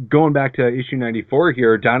anyway, going back to issue 94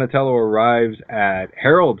 here, Donatello arrives at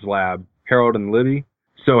Harold's lab, Harold and Libby,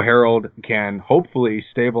 so Harold can hopefully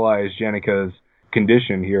stabilize Jennika's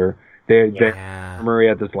condition here. They're armory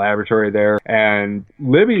at this laboratory there, and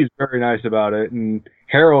Libby's very nice about it, and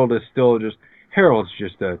Harold's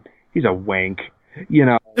just he's a wank, you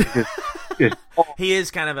know. He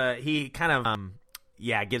is kind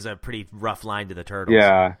of gives a pretty rough line to the turtles.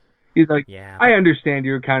 Yeah. He's like, I understand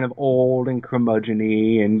you're kind of old and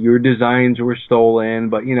curmudgeon-y and your designs were stolen,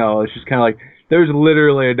 but, you know, it's just kind of like, there's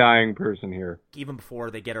literally a dying person here. Even before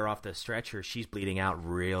they get her off the stretcher, she's bleeding out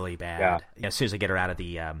really bad. Yeah. As soon as they get her out of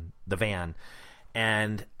the van.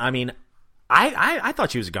 And, I mean, I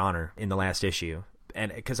thought she was a goner in the last issue.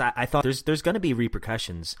 And because I thought there's going to be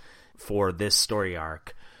repercussions for this story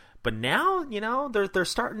arc. But now, you know, they're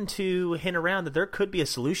starting to hint around that there could be a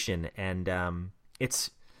solution. And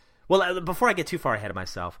it's... Well, before I get too far ahead of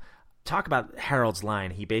myself, talk about Harold's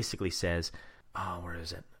line. He basically says, where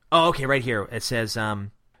is it? Oh, okay, right here. It says,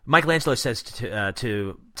 Michelangelo says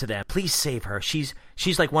to them, please save her. She's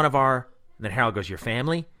like one of our... And then Harold goes, your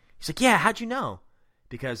family? He's like, yeah, how'd you know?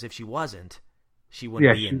 Because if she wasn't, she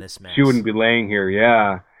wouldn't be in this mess. She wouldn't be laying here,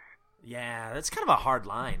 yeah. Yeah, that's kind of a hard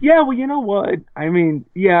line. Yeah, well, you know what? I mean,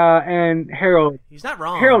 yeah, and Harold... He's not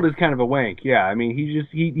wrong. Harold is kind of a wank, yeah. I mean,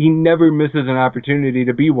 he never misses an opportunity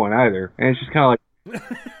to be one either. And it's just kind of like,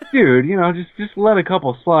 dude, you know, just let a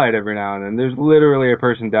couple slide every now and then. There's literally a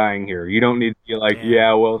person dying here. You don't need to be like,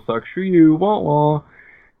 yeah well, sucks for you, wah-wah.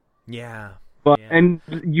 Yeah. But, and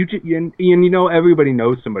you know, everybody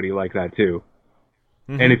knows somebody like that, too.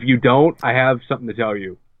 Mm-hmm. And if you don't, I have something to tell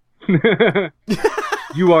you.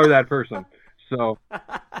 You are that person. So,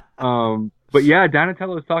 but yeah,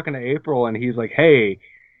 Donatello's talking to April, and he's like, hey,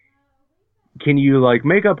 can you, like,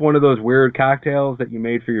 make up one of those weird cocktails that you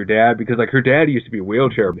made for your dad? Because, like, her dad used to be a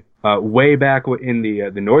wheelchair. Way back in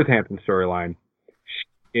the Northampton storyline,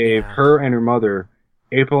 she gave her and her mother,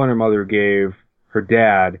 April and her mother gave her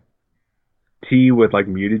dad tea with, like,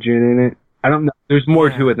 mutagen in it. I don't know. There's more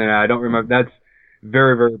to it than that. I don't remember. That's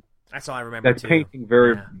very, very... That's all I remember, That's painting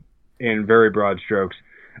in very broad strokes.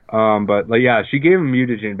 But like, yeah, she gave them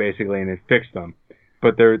mutagen basically, and it fixed them.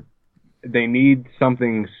 But they need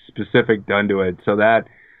something specific done to it, so that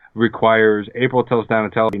requires... April tells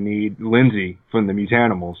Donatello they need Lindsay from the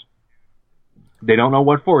Mutanimals. They don't know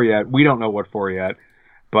what for yet. We don't know what for yet.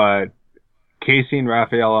 But Casey and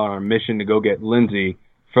Raphael are on a mission to go get Lindsay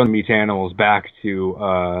from the Mutanimals back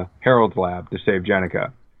to Harold's lab to save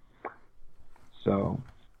Jennika. So...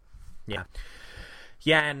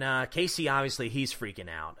 Yeah, and Casey, obviously, he's freaking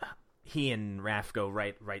out. He and Raph go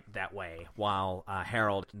right that way, while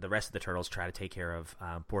Harold and the rest of the Turtles try to take care of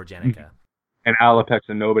poor Jennika. And Alopex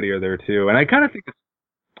and Nobody are there, too. And I kind of think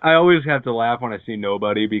I always have to laugh when I see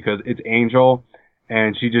Nobody, because it's Angel,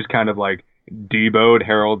 and she just kind of, like, deboed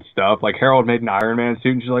Harold's stuff. Like, Harold made an Iron Man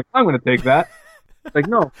suit, and she's like, I'm going to take that. Like,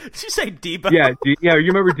 no. Did you say Debo? Yeah, you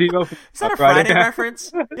remember Debo? Is that a Friday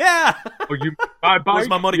reference? Yeah. Oh, Where's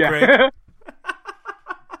my money, Craig?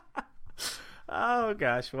 Oh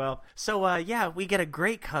gosh, well, so we get a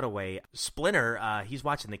great cutaway. Splinter, he's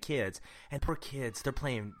watching the kids, and poor kids, they're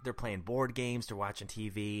playing board games, they're watching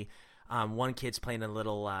TV. One kid's playing a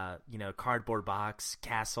little, cardboard box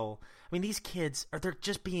castle. I mean, these kids they're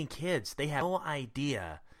just being kids. They have no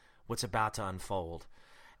idea what's about to unfold,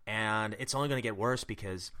 and it's only going to get worse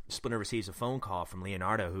because Splinter receives a phone call from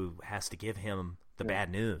Leonardo, who has to give him the bad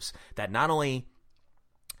news that not only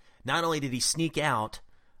did he sneak out,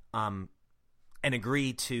 and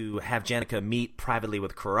agree to have Jennika meet privately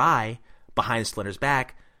with Karai behind Splinter's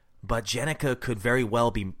back, but Jennika could very well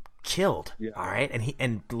be killed. Yeah. All right,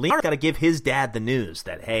 and Leonardo got to give his dad the news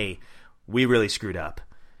that, hey, we really screwed up.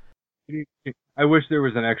 I wish there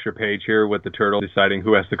was an extra page here with the turtle deciding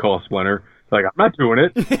who has to call Splinter. Like, I'm not doing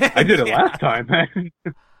it. I did it last time, man.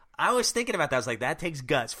 I was thinking about that. I was like, that takes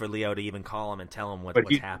guts for Leo to even call him and tell him what's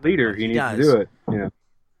happening. Leader, he needs to do it. Yeah.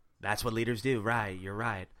 That's what leaders do. Right, you're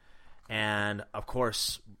right. And, of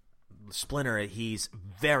course, Splinter, he's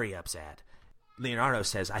very upset. Leonardo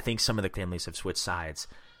says, I think some of the families have switched sides.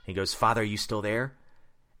 He goes, Father, are you still there?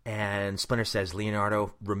 And Splinter says,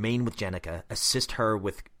 Leonardo, remain with Jennika. Assist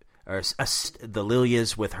the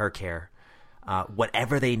Lilias with her care.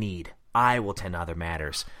 Whatever they need, I will tend to other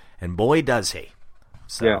matters. And boy, does he.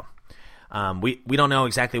 So, yeah. We don't know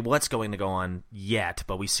exactly what's going to go on yet,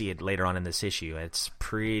 but we see it later on in this issue. It's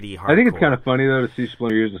pretty hard. I think it's kind of funny, though, to see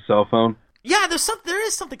Splinter use a cell phone. Yeah, there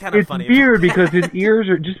is something kind of funny. It's weird because his ears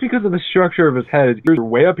are, just because of the structure of his head, his ears are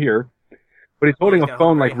way up here, but he's holding a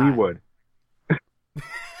phone like we would.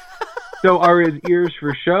 So are his ears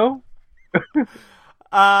for show? They're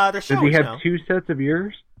show. Does he have two sets of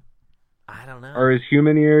ears? I don't know. Or his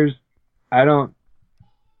human ears? I don't...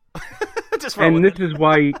 just roll and with this is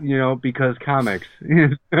why, because comics.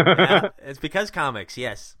 Yeah, it's because comics,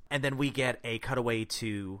 yes. And then we get a cutaway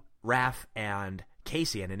to Raph and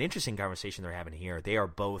Casey, and an interesting conversation they're having here. They are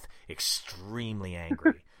both extremely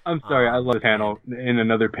angry. I'm sorry, I love the panel in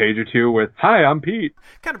another page or two with, "Hi, I'm Pete."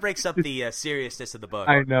 Kind of breaks up the seriousness of the book.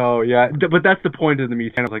 I know, yeah. But that's the point of the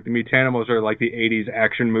Mutanimals. Like, the Mutanimals are like the 80s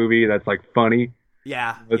action movie that's, like, funny.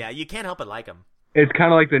 Yeah, you can't help but like them. It's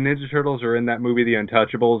kind of like the Ninja Turtles are in that movie, The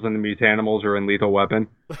Untouchables, and the Mutanimals are in Lethal Weapon.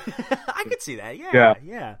 I could see that,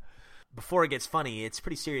 yeah. Before it gets funny, it's a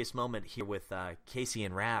pretty serious moment here with Casey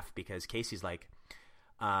and Raph, because Casey's like,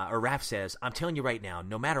 or Raph says, "I'm telling you right now,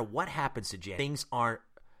 no matter what happens to Jen,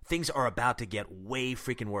 things are about to get way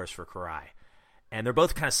freaking worse for Karai." And they're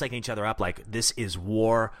both kind of psyching each other up like, this is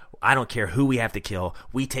war. I don't care who we have to kill.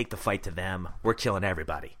 We take the fight to them. We're killing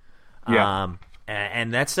everybody. Yeah.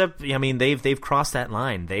 And that's they've crossed that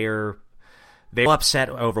line. They're upset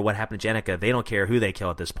over what happened to Jennika. They don't care who they kill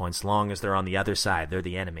at this point, as long as they're on the other side. They're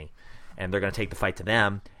the enemy. And they're going to take the fight to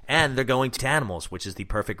them. And they're going to Animals, which is the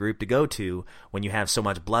perfect group to go to when you have so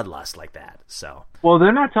much bloodlust like that. So. Well,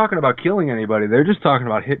 they're not talking about killing anybody. They're just talking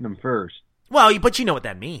about hitting them first. Well, but you know what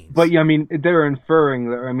that means. But, yeah, I mean, they're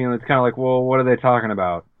inferring. I mean, it's kind of like, well, what are they talking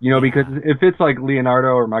about? Because if it's like Leonardo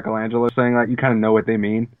or Michelangelo saying that, you kind of know what they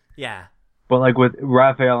mean. Yeah. But, like, with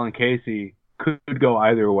Raphael and Casey, could go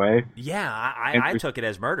either way. Yeah, I took it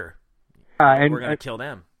as murder. And we're going to kill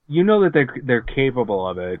them. You know that they're capable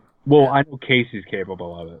of it. Well, I know Casey's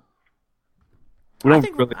capable of it. We don't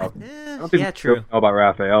really know. I don't think we true. really know about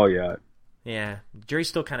Raphael yet. Yeah, the jury's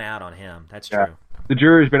still kind of out on him. That's true. The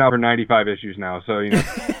jury's been out for 95 issues now, so, it's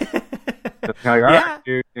kind of like, all right,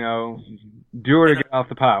 dude, do or get off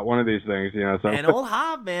the pot, one of these things, So. And old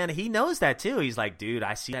Hob, man, he knows that too. He's like, dude,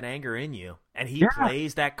 I see that anger in you. And he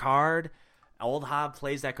plays that card. Old Hob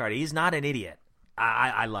plays that card. He's not an idiot.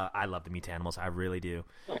 I love the Mutanimals. I really do.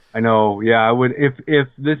 I know. Yeah, I would. If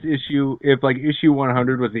this issue, like issue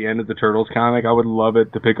 100 was the end of the Turtles comic, I would love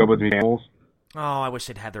it to pick up with Mutanimals. Oh, I wish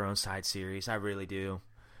they'd had their own side series. I really do.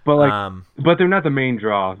 But but they're not the main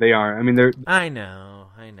draw. They aren't. I mean, they're. I know.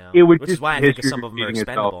 Which is why I think some of them are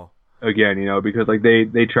expendable. Again, because like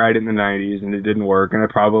they tried it in the 90s and it didn't work, and it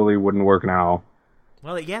probably wouldn't work now.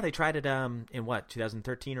 Well, yeah, they tried it in what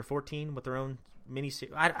 2013 or 14 with their own miniseries.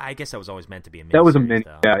 I guess that was always meant to be a miniseries. That was a mini.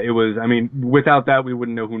 Though. Yeah, it was. I mean, without that, we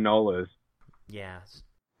wouldn't know who Null is. Yeah.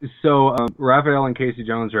 So Raphael and Casey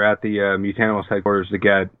Jones are at the Mutanimals headquarters to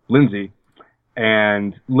get Lindsay,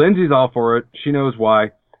 and Lindsay's all for it. She knows why.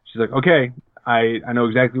 She's like, okay, I know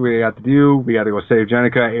exactly what we got to do. We got to go save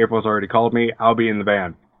Jennika. April's already called me. I'll be in the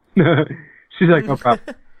van. She's like, no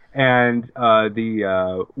problem. And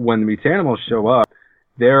when the Mutanimals show up,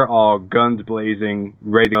 they're all guns blazing,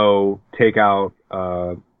 ready to go take out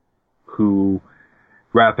who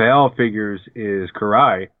Raphael figures is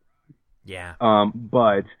Karai. Yeah.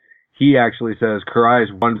 But he actually says Karai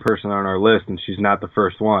is one person on our list, and she's not the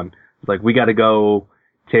first one. It's like, we got to go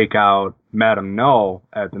take out Madame Null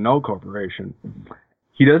at the Null Corporation.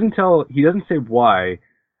 He doesn't say why.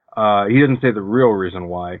 He doesn't say the real reason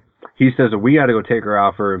why. He says that we got to go take her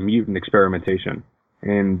out for a mutant experimentation.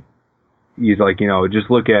 And he's like, just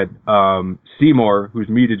look at Seymour, who's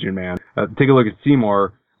Mutagen Man. Take a look at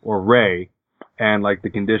Seymour or Ray, and like the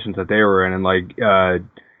conditions that they were in, and like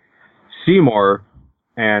Seymour.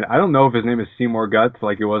 And I don't know if his name is Seymour Guts,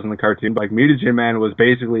 like it was in the cartoon, but like Mutagen Man was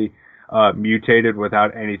basically mutated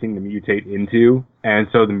without anything to mutate into, and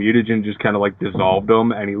so the mutagen just kind of like dissolved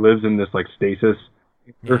him, and he lives in this like stasis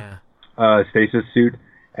suit.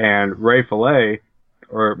 And Ray Fillet,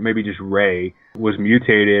 or maybe just Ray, was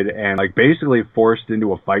mutated and like basically forced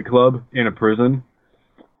into a fight club in a prison,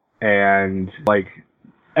 and like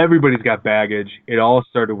everybody's got baggage. It all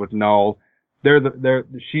started with Null.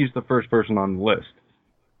 She's the first person on the list.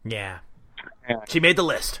 Yeah, she made the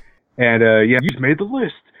list. And you just made the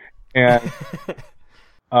list. And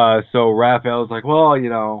so Raphael's like,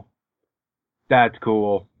 well, that's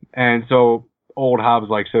cool. And so old Hobbs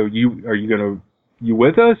like, so you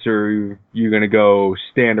with us, or are you gonna go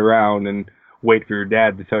stand around and wait for your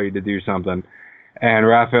dad to tell you to do something? And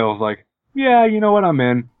Raphael's like, yeah, you know what, I'm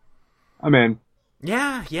in.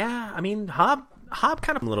 Yeah. I mean, Hob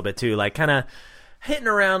kind of a little bit too, like kind of hitting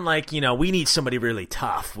around like, we need somebody really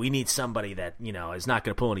tough. We need somebody that, is not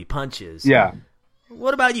going to pull any punches. Yeah.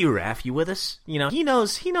 What about you, Raph? You with us? He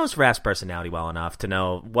knows Raph's personality well enough to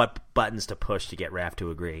know what buttons to push to get Raph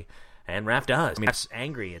to agree. And Raph does. I mean, Raph's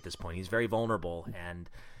angry at this point. He's very vulnerable, and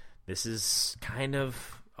this is kind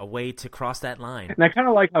of a way to cross that line. And I kind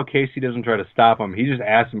of like how Casey doesn't try to stop him. He just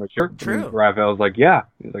asks him, sure. True. And Raphael's like, yeah.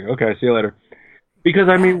 He's like, okay, see you later. Because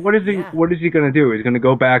I mean, what is he going to do? He's going to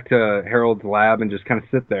go back to Harold's lab and just kind of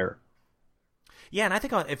sit there. Yeah, and I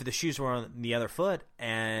think if the shoes were on the other foot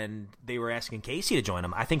and they were asking Casey to join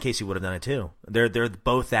them, I think Casey would have done it too. They're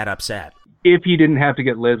both that upset. If he didn't have to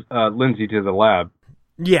get Lindsay to the lab.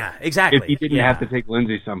 Yeah, exactly. If he didn't have to take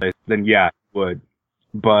Lindsay someplace, then yeah, he would.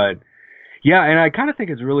 But yeah, and I kind of think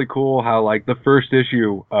it's really cool how like the first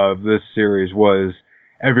issue of this series was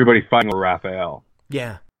everybody fighting with Raphael.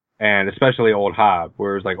 Yeah. And especially Old Hob,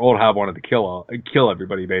 whereas like Old Hob wanted to kill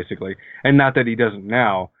everybody basically, and not that he doesn't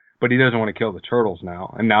now, but he doesn't want to kill the turtles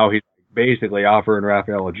now, and now he's basically offering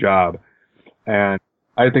Raphael a job, and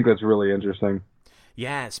I think that's really interesting.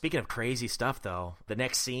 Yeah, speaking of crazy stuff though, the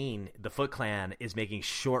next scene, the Foot Clan is making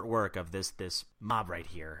short work of this mob right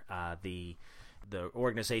here, the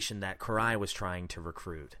organization that Karai was trying to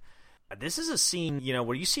recruit. This is a scene,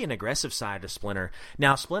 where you see an aggressive side of Splinter.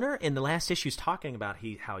 Now, Splinter in the last issue is talking about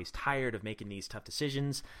how he's tired of making these tough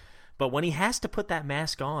decisions, but when he has to put that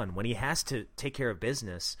mask on, when he has to take care of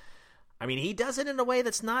business, I mean, he does it in a way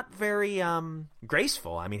that's not very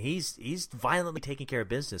graceful. I mean, he's violently taking care of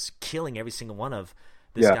business, killing every single one of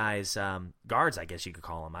this guy's guards, I guess you could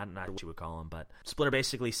call him. I don't know what you would call him, but Splinter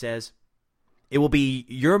basically says, "It will be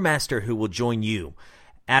your master who will join you,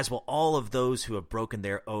 as will all of those who have broken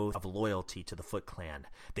their oath of loyalty to the Foot Clan.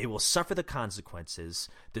 They will suffer the consequences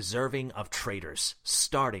deserving of traitors,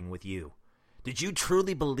 starting with you. Did you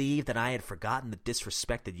truly believe that I had forgotten the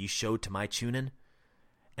disrespect that you showed to my Chunin?"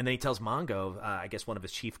 And then he tells Mongo, I guess one of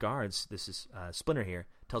his chief guards, this is Splinter here,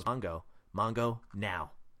 tells Mongo,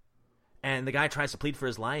 now. And the guy tries to plead for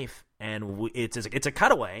his life, and it's a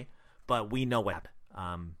cutaway, but we know what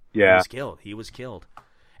happened. He was killed.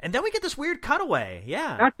 And then we get this weird cutaway.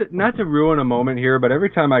 Yeah. Not to ruin a moment here, but every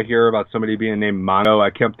time I hear about somebody being named Mongo, I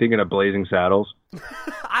kept thinking of Blazing Saddles.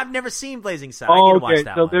 I've never seen Blazing Saddles. I need to watch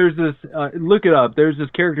that one. There's this, look it up. There's this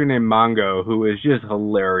character named Mongo who is just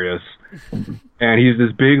hilarious. And he's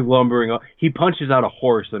this big lumbering, he punches out a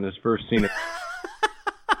horse in his first scene.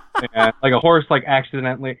 And, like a horse, like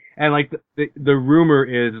accidentally, and like the rumor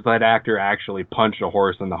is that actor actually punched a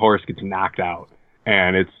horse and the horse gets knocked out.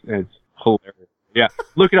 And it's hilarious. Yeah,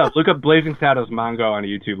 look it up. Look up Blazing Saddles Mongo on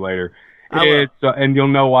YouTube later. And you'll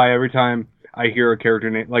know why every time I hear a character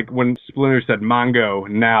name, like when Splinter said Mongo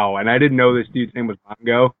now, and I didn't know this dude's name was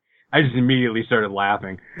Mongo, I just immediately started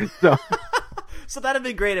laughing. So, so that'd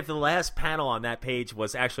be great if the last panel on that page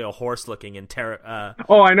was actually a horse looking in terror.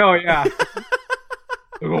 Oh, I know, yeah.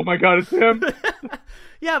 Oh my God, it's him.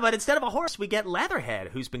 Yeah, but instead of a horse, we get Leatherhead,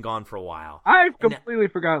 who's been gone for a while. I completely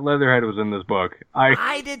forgot Leatherhead was in this book.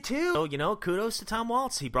 I did too. So, kudos to Tom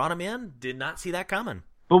Waltz. He brought him in. Did not see that coming.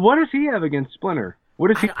 But what does he have against Splinter?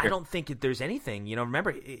 What is he? I don't think there's anything.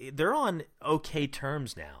 Remember, they're on okay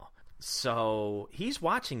terms now. So he's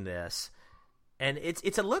watching this, and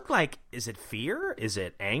it's a look like, is it fear? Is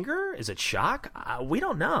it anger? Is it shock? We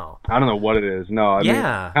don't know. I don't know what it is. No, I mean,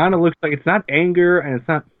 it kind of looks like it's not anger and it's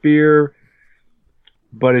not fear.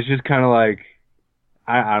 But it's just kind of like,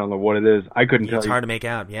 I don't know what it is. I couldn't tell you. It's hard to make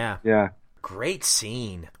out, yeah. Yeah. Great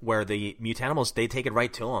scene where the Mutanimals, they take it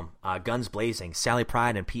right to him. Guns blazing. Sally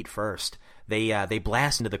Pride and Pete First. They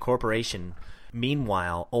blast into the corporation.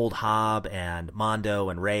 Meanwhile, Old Hob and Mondo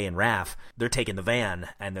and Ray and Raph, they're taking the van,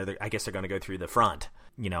 and I guess they're going to go through the front,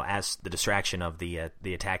 as the distraction of the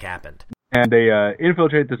attack happened. And they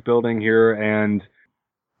infiltrate this building here, and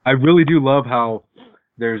I really do love how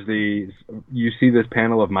you see this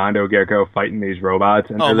panel of Mondo Gecko fighting these robots.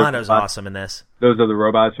 And Mondo's awesome in this. Those are the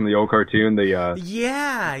robots from the old cartoon.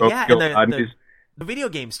 And the video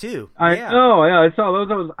games too. I saw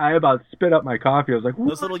those. I about spit up my coffee. I was like, what?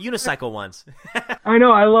 Those little unicycle ones. I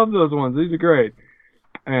know, I love those ones. These are great.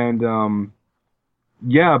 And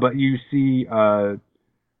but you see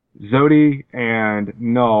Zodi and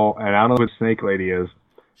Null, and I don't know who the Snake Lady is.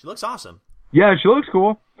 She looks awesome. Yeah, she looks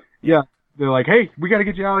cool. Yeah. They're like, hey, we got to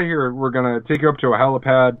get you out of here. We're going to take you up to a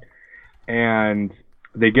helipad. And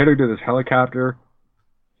they get her to this helicopter.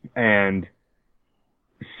 And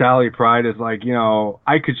Sally Pride is like,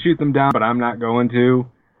 I could shoot them down, but I'm not going to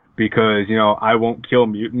because, I won't kill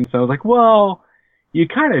mutants. And I was like, well, you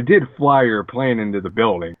kind of did fly your plane into the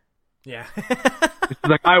building. Yeah. It's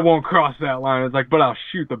like, I won't cross that line. It's like, but I'll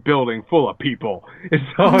shoot the building full of people. And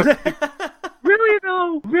so, really,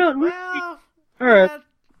 though? Really? Well, all right.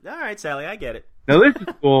 All right, Sally, I get it. Now this is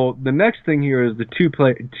cool. The next thing here is the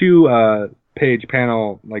two-page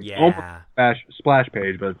panel, almost splash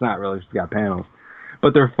page, but it's not really. It's got panels.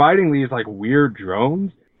 But they're fighting these like weird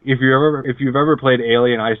drones. If you've ever played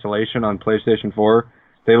Alien Isolation on PlayStation 4,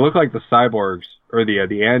 they look like the cyborgs or the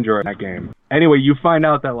android in that game. Anyway, you find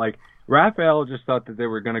out that like Raphael just thought that they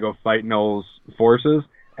were going to go fight Null's forces,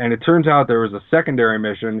 and it turns out there was a secondary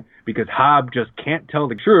mission because Hob just can't tell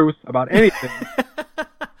the truth about anything.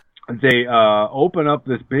 They open up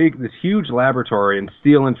this huge laboratory and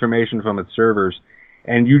steal information from its servers,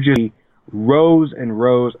 and you just see rows and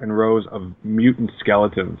rows and rows of mutant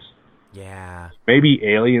skeletons. Yeah. Maybe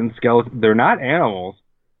alien skeletons. They're not animals.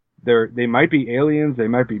 They might be aliens. They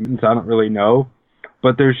might be mutants. I don't really know.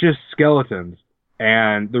 But there's just skeletons.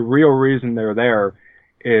 And the real reason they're there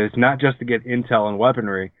is not just to get intel and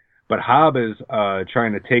weaponry, but Hob is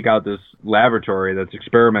trying to take out this laboratory that's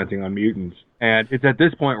experimenting on mutants. And it's at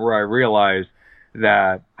this point where I realize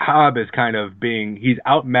that Hob is kind of he's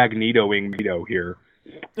out Magnetoing Magneto here.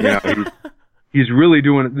 You know, he's really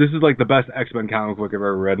doing, this is like the best X-Men comic book I've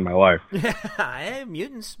ever read in my life. Hey,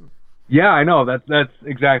 mutants. Yeah, I know, that's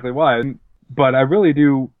exactly why. But I really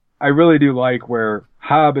do like where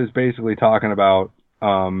Hob is basically talking about,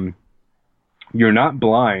 you're not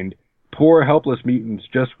blind. Poor helpless mutants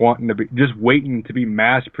just waiting to be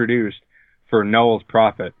mass produced for Null's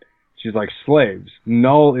profit. She's like, slaves.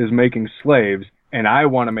 Null is making slaves, and I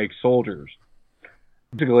want to make soldiers.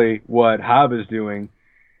 Basically, what Hob is doing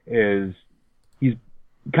is he's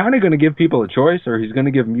kind of going to give people a choice, or he's going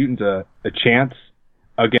to give mutants a chance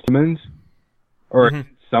against humans or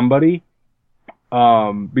somebody.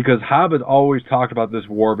 Because Hob has always talked about this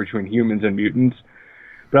war between humans and mutants.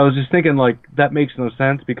 But I was just thinking, like, that makes no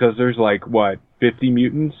sense because there's, like, 50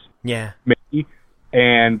 mutants? Yeah. Maybe.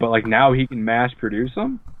 But, like, now he can mass produce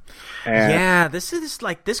them? Yeah, this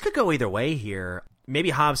could go either way here. Maybe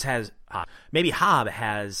Hob has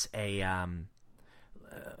a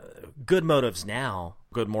good motives now,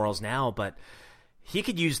 good morals now, but he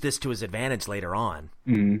could use this to his advantage later on.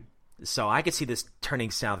 Mm-hmm. So I could see this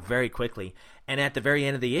turning south very quickly. And at the very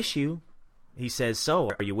end of the issue, he says,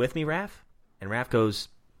 "So, are you with me, Raph?" And Raph goes,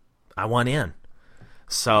 "I want in."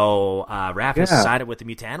 So Raph has sided with the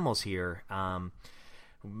mutanimals here.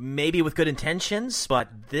 Maybe with good intentions,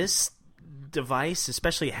 but this device,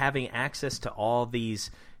 especially having access to all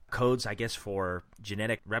these codes, I guess, for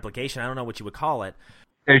genetic replication, I don't know what you would call it.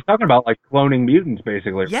 Yeah, he's talking about, like, cloning mutants,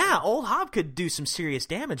 basically. Yeah, old Hob could do some serious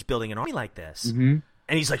damage building an army like this. Mm-hmm.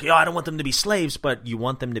 And he's like, I don't want them to be slaves, but you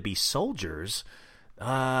want them to be soldiers.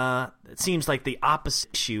 It seems like the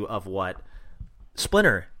opposite issue of what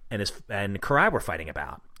Splinter and Karai were fighting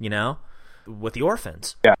about, with the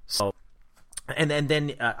orphans. Yeah. So, and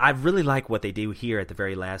then I really like what they do here at the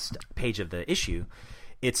very last page of the issue.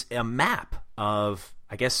 It's a map of,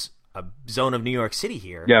 I guess, a zone of New York City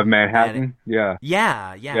here. Yeah, Manhattan. Yeah.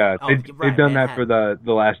 Yeah, Oh, they've done that for the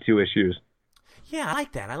last two issues. Yeah, I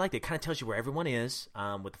like that. It kind of tells you where everyone is,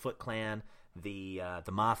 with the Foot Clan, the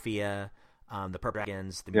Mafia, the Purple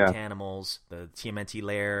Dragons, the Mutanimals, the TMNT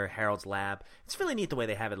Lair, Harold's Lab. It's really neat the way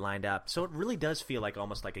they have it lined up. So it really does feel like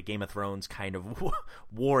almost like a Game of Thrones kind of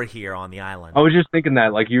war here on the island. I was just thinking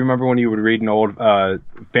that, like, you remember when you would read an old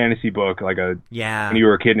fantasy book, like when you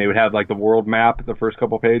were a kid, and they would have, like, the world map, the first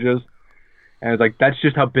couple pages, and it's like, that's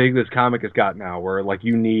just how big this comic has got now, where, like,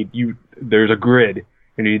 there's a grid,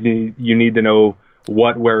 and you need to know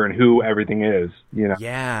what, where, and who everything is,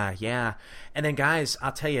 Yeah. And then, guys,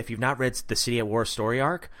 I'll tell you, if you've not read the City at War story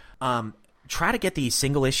arc, try to get these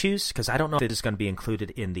single issues, because I don't know if it is going to be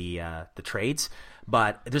included in the trades,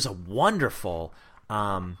 but there's a wonderful,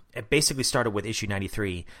 it basically started with issue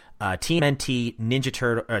 93, TMNT Ninja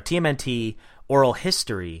Turtle, TMNT oral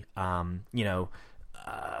history, of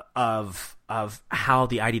how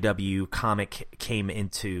the IDW comic came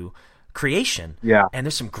into creation. Yeah. And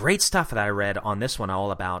there's some great stuff that I read on this one,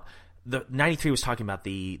 all about the 93 was talking about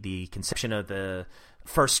the conception of the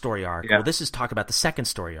first story arc. Yeah. Well, this is talking about the second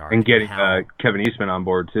story arc. And getting Kevin Eastman on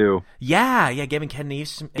board, too. Yeah, Kevin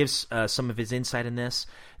Eastman gives some of his insight in this.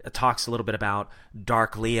 It talks a little bit about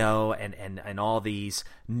Dark Leo and all these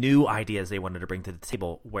new ideas they wanted to bring to the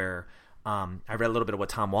table, where I read a little bit of what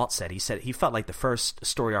Tom Waltz said. He said he felt like the first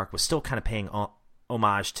story arc was still kind of paying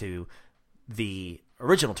homage to the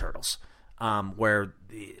original Turtles, and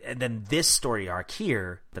then this story arc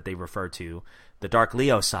here that they refer to, the Dark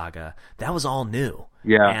Leo saga, that was all new.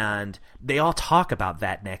 Yeah. And they all talk about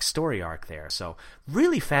that next story arc there. So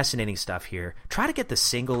really fascinating stuff here. Try to get the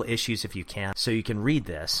single issues if you can, so you can read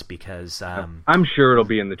this, because I'm sure it'll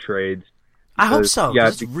be in the trades. I hope so. Yeah,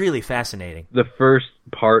 it's really fascinating. The first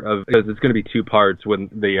part because it's going to be two parts when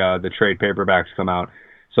the trade paperbacks come out.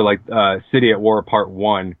 So, like, City at War Part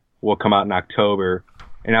 1 will come out in October,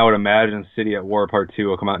 and I would imagine City at War Part 2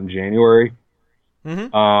 will come out in January.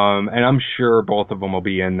 Mm-hmm. And I'm sure both of them will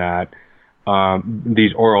be in that,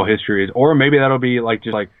 these oral histories, or maybe that'll be like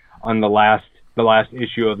just like on the last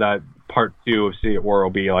issue of that part 2 of City at War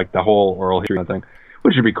will be like the whole oral history thing,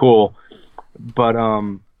 which would be cool. But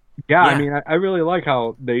yeah, I mean, I really like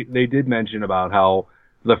how they did mention about how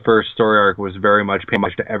the first story arc was very much paying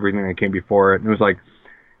homage to everything that came before it. And it was like,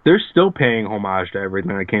 they're still paying homage to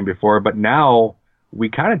everything that came before, but now we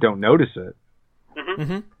kind of don't notice it.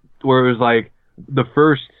 Mm-hmm. Where it was like, the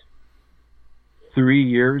first 3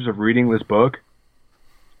 years of reading this book,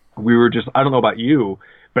 we were just, I don't know about you,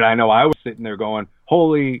 but I know I was sitting there going,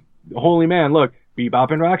 holy man, look,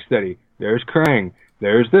 Bebop and Rocksteady, there's Krang,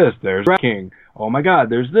 there's this, there's Rat King, oh my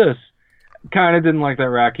god, there's this. Kind of didn't like that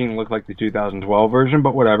Rat King looked like the 2012 version,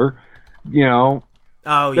 but whatever. You know,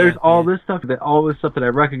 there's all this stuff that I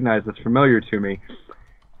recognize that's familiar to me.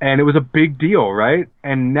 And it was a big deal, right?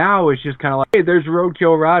 And now it's just kind of like, hey, there's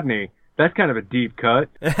Roadkill Rodney. That's kind of a deep cut.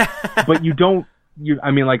 But I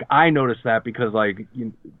mean, like, I noticed that because of, I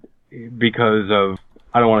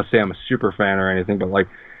don't want to say I'm a super fan or anything, but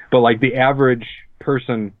the average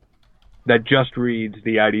person that just reads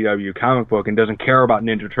the IDW comic book and doesn't care about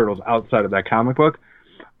Ninja Turtles outside of that comic book,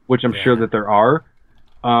 which I'm sure that there are,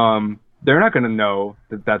 they're not going to know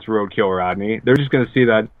that that's Roadkill Rodney. They're just going to see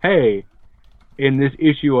that, hey, in this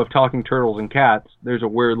issue of Talking Turtles and Cats, there's a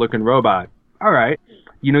weird-looking robot. All right.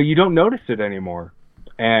 You know, you don't notice it anymore.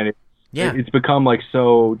 And it's become, like,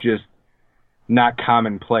 so just not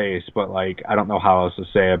commonplace, but, like, I don't know how else to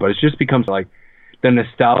say it, but it just becomes, like, the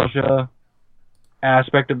nostalgia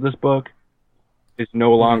aspect of this book is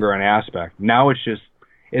no longer an aspect. Now it's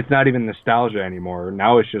not even nostalgia anymore.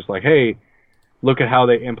 Now it's just like, hey, look at how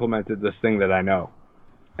they implemented this thing that I know.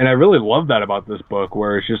 And I really love that about this book,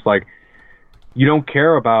 where it's just like, you don't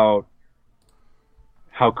care about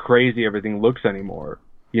how crazy everything looks anymore.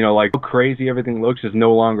 You know, like, how crazy everything looks is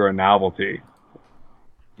no longer a novelty.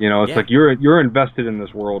 You know, it's like you're invested in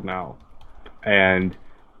this world now. And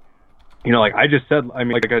you know, like I just said,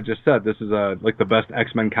 this is like the best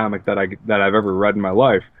X-Men comic that I've ever read in my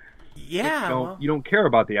life. Yeah. You don't care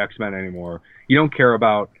about the X-Men anymore. You don't care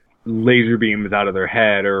about laser beams out of their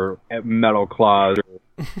head or metal claws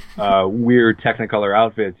or weird Technicolor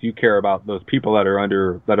outfits. You care about those people that are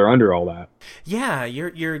under all that. Yeah,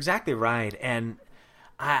 you're exactly right. And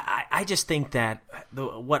I just think that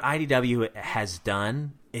what IDW has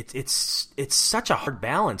done, it's such a hard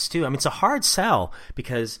balance too. I mean, it's a hard sell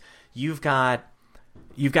because you've got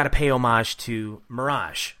to pay homage to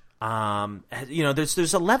Mirage. You know,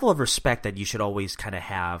 there's a level of respect that you should always kind of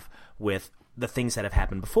have with the things that have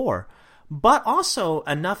happened before, but also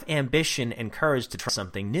enough ambition and courage to try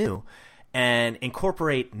something new and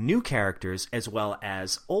incorporate new characters as well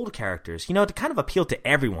as old characters, you know, to kind of appeal to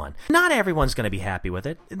everyone. Not everyone's going to be happy with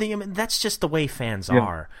it. I mean, that's just the way fans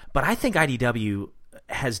are. But I think IDW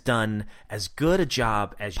has done as good a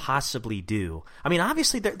job as you possibly do. I mean,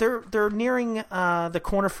 obviously they're nearing the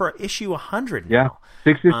corner for issue 100 now.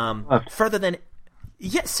 6 issues left.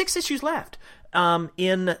 6 issues left.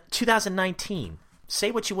 In 2019.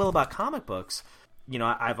 Say what you will about comic books, you know,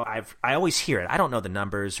 I always hear it. I don't know the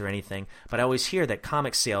numbers or anything, but I always hear that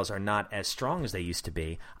comic sales are not as strong as they used to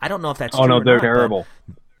be. I don't know if that's true. Oh no, they're not, terrible.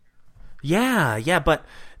 Yeah, but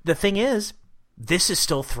the thing is, this is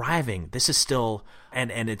still thriving. This is still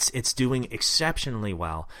and it's doing exceptionally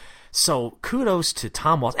well. So kudos to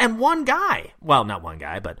Tom Waltz and one guy. Well, not one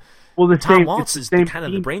guy, but Tom Waltz is kind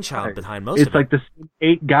of the brainchild behind most of it. It's like the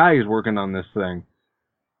 8 guys working on this thing.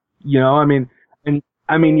 You know, I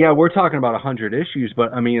mean, yeah, we're talking about 100 issues,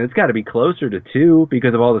 but I mean, it's got to be closer to 2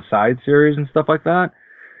 because of all the side series and stuff like that.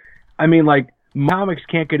 I mean, like, comics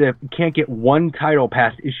can't get one title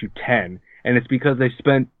past issue 10, and it's because they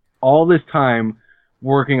spent all this time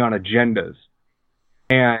working on agendas.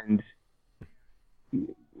 And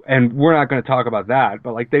we're not going to talk about that,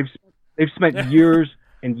 but like they've spent years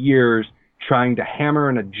and years trying to hammer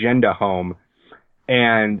an agenda home,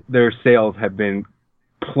 and their sales have been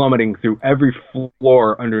plummeting through every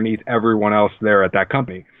floor underneath everyone else there at that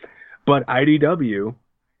company. But IDW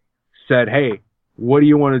said, hey, what do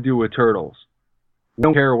you want to do with Turtles? We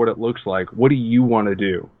don't care what it looks like. What do you want to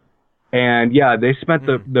do? And yeah, they spent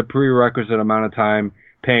the prerequisite amount of time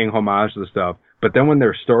paying homage to the stuff. But then when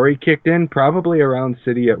their story kicked in, probably around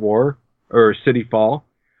City at War, or City Fall,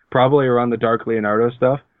 probably around the Dark Leonardo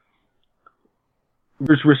stuff,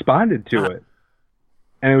 just responded to it.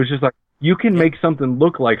 And it was just like, you can make something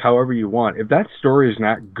look like however you want. If that story is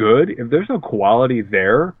not good, if there's no quality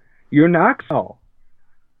there, you're not going to sell.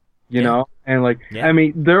 You know? And like, I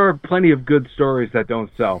mean, there are plenty of good stories that don't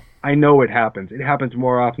sell. I know it happens. It happens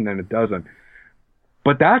more often than it doesn't.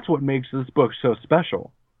 But that's what makes this book so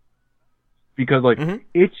special. because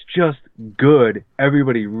it's just good.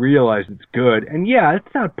 Everybody realizes it's good, and yeah,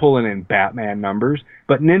 it's not pulling in Batman numbers,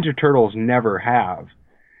 but Ninja Turtles never have.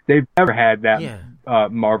 They've never had that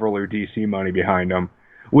Marvel or DC money behind them,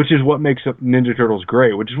 which is what makes Ninja Turtles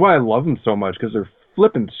great. Which is why I love them so much, because they're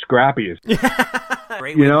flipping scrappy as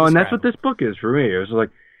and that's what this book is for me. It was like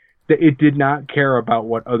it did not care about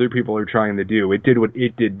what other people are trying to do. It did what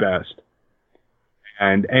it did best.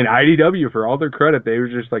 And IDW, for all their credit, they were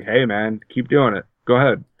just like, hey, man, keep doing it. Go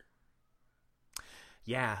ahead.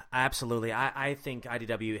 Yeah, absolutely. I think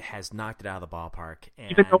IDW has knocked it out of the ballpark.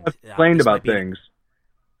 And, even though I've complained about things,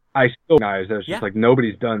 I still recognize that it's just like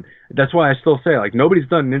nobody's done. That's why I still say, like, nobody's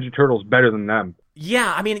done Ninja Turtles better than them.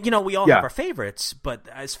 Yeah, I mean, we all have our favorites, but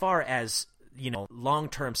as far as,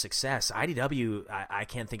 long-term success, IDW, I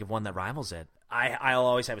can't think of one that rivals it. I'll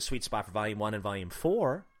always have a sweet spot for Volume 1 and Volume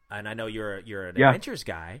 4. And I know you're an adventures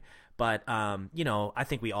guy, but I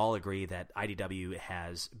think we all agree that IDW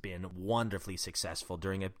has been wonderfully successful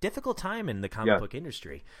during a difficult time in the comic book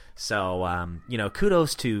industry. So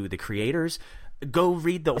kudos to the creators. Go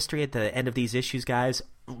read the history at the end of these issues, guys.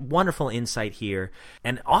 Wonderful insight here.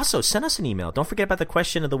 And also send us an email. Don't forget about the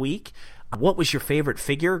question of the week. What was your favorite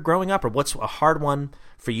figure growing up, or what's a hard one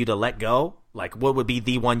for you to let go? Like, what would be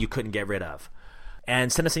the one you couldn't get rid of?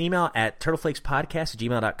 And send us an email at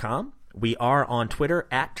turtleflakespodcast@gmail.com. We are on Twitter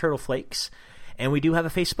at turtleflakes. And we do have a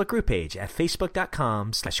Facebook group page at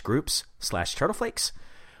facebook.com/groups/turtleflakes.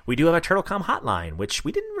 We do have a TurtleCom hotline, which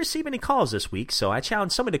we didn't receive any calls this week, so I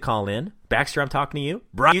challenge somebody to call in. Baxter, I'm talking to you.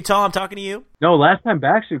 Brian Utah, I'm talking to you. No, last time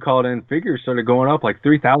Baxter called in, figures started going up like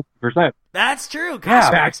 3,000%. That's true.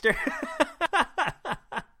 Gosh, Baxter.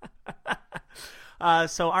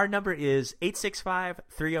 So our number is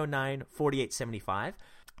 865-309-4875.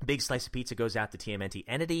 Big Slice of Pizza goes out to TMNT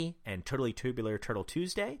Entity and Totally Tubular Turtle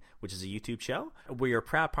Tuesday, which is a YouTube show. We are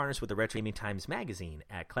proud partners with the Retro Gaming Times magazine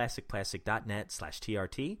at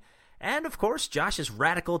classicplastic.net/TRT. And, of course, Josh's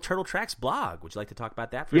Radical Turtle Tracks blog. Would you like to talk about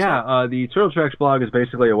that for a second? The Turtle Tracks blog is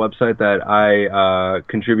basically a website that I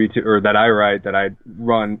contribute to, or that I write, that I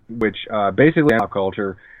run, which basically pop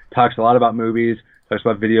culture, talks a lot about movies, talks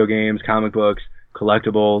about video games, comic books,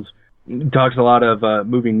 collectibles, talks a lot of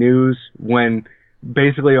movie news. When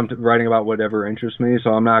basically I'm writing about whatever interests me,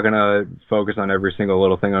 so I'm not going to focus on every single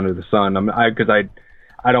little thing under the sun, because I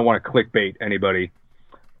don't want to clickbait anybody.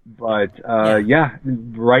 But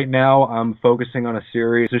right now I'm focusing on a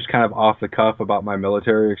series just kind of off the cuff about my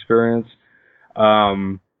military experience, because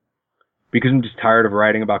I'm just tired of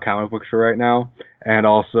writing about comic books for right now, and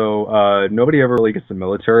also nobody ever really gets the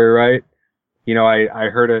military right. I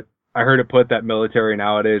heard it put that military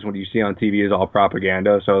nowadays, what you see on TV, is all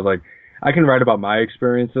propaganda. So I was like, I can write about my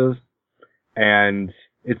experiences, and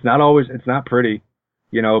it's not pretty,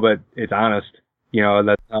 but it's honest.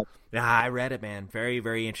 That's not. Yeah, I read it, man. Very,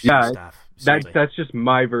 very interesting stuff. That's just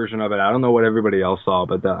my version of it. I don't know what everybody else saw,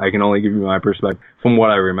 but I can only give you my perspective from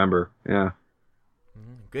what I remember. Yeah.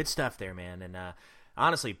 Good stuff there, man. And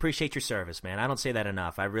honestly, appreciate your service, man. I don't say that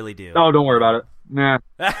enough. I really do. Oh, don't worry about it. Nah.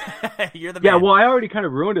 You're the man. Yeah, well, I already kind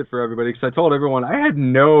of ruined it for everybody, because I told everyone I had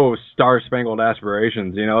no star-spangled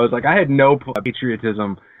aspirations. It was like I had no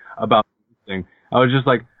patriotism about anything. I was just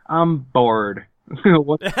like, I'm bored.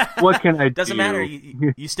 what can I do? Doesn't matter.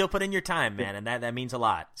 You still put in your time, man, and that means a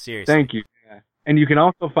lot. Seriously. Thank you. Yeah. And you can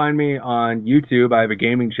also find me on YouTube. I have a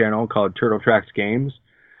gaming channel called Turtle Tracks Games,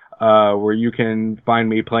 where you can find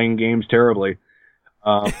me playing games terribly.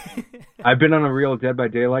 I've been on a real Dead by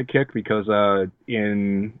Daylight kick, because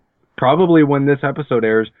in probably when this episode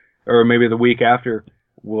airs, or maybe the week after,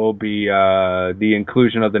 will be the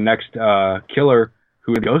inclusion of the next killer,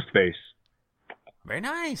 who is Ghostface. Very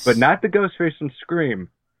nice. But not the Ghostface from Scream.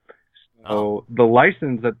 So the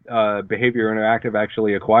license that Behavior Interactive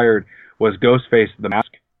actually acquired was Ghostface the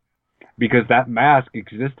Mask, because that mask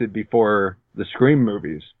existed before the Scream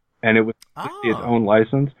movies, and it was its own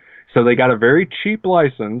license. So they got a very cheap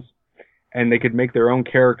license, and they could make their own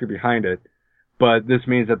character behind it. But this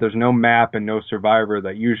means that there's no map and no survivor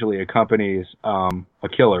that usually accompanies a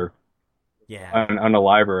killer. Yeah. An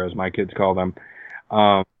unaliver, as my kids call them.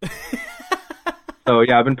 So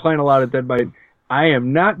yeah, I've been playing a lot of Dead by. I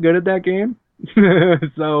am not good at that game,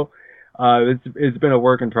 so it's been a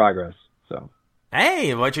work in progress. So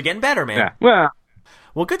hey, but you're getting better, man. Yeah.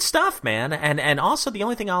 Well, good stuff, man. And also the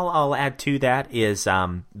only thing I'll add to that is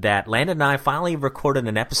that Landon and I finally recorded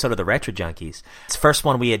an episode of the Retro Junkies. It's the first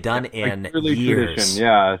one we had done in years. Tradition,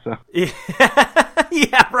 yeah. So.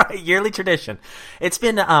 Yeah, right. Yearly tradition. It's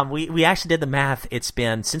been we actually did the math. It's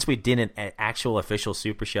been since we did an actual official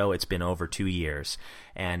Super Show. It's been over 2 years,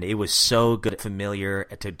 and it was so good, familiar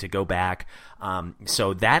to go back.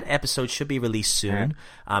 So that episode should be released soon.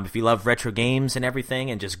 If you love retro games and everything,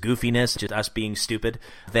 and just goofiness, just us being stupid,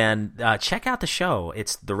 then check out the show.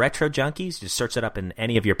 It's the Retro Junkies. Just search it up in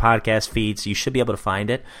any of your podcast feeds. You should be able to find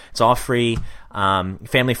it. It's all free,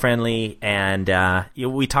 family friendly, and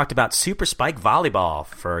we talked about Super Spike Volleyball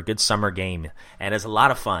for a good summer game, and it's a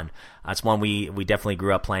lot of fun. It's one we definitely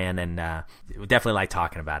grew up playing, and we definitely like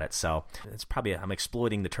talking about it. So it's probably I'm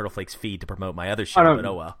exploiting the Turtle Flakes feed to promote my other show, but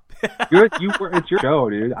oh well. It's your show,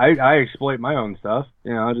 dude. I exploit my own stuff.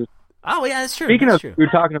 Just. Oh yeah, that's true. We were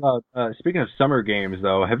talking about speaking of summer games,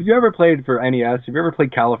 though. Have you ever played for NES? Have you ever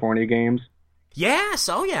played California games? Yes.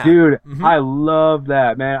 Oh yeah, dude. Mm-hmm. I love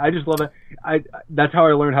that, man. I just love it. That's how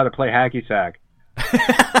I learned how to play hacky sack.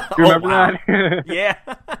 You remember that? Yeah,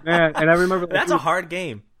 man. And I remember that's a hard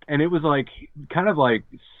game. And it was like kind of like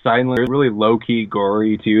silent, really low key,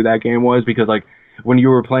 gory too. That game was because like when you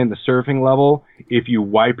were playing the surfing level, if you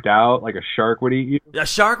wiped out, like a shark would eat you. A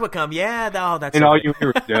shark would come, yeah. Oh, that's. And all you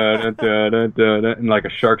hear was da, and like a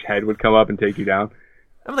shark's head would come up and take you down.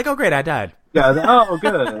 I'm like, oh great, I died. Yeah. Oh,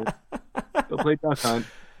 good. Go play Duck Hunt.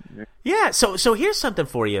 Yeah. So here's something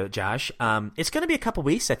for you, Josh. It's going to be a couple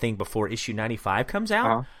weeks, I think, before issue 95 comes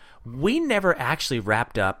out. Uh-huh. We never actually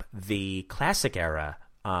wrapped up the classic era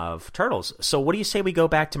of Turtles. So what do you say we go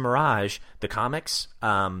back to Mirage, the comics,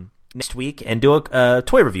 next week and do a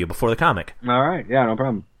toy review before the comic? All right. Yeah, no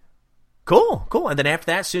problem. Cool. And then after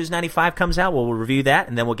that, as soon as 95 comes out, we'll review that,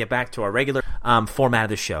 and then we'll get back to our regular format of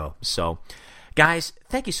the show. So, guys,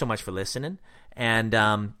 thank you so much for listening. And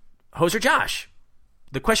Hoser Josh,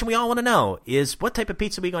 the question we all want to know is, what type of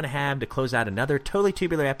pizza are we going to have to close out another totally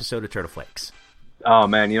tubular episode of Turtle Flakes? Oh,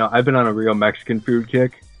 man, I've been on a real Mexican food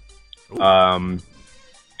kick. Ooh.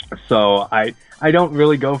 So I don't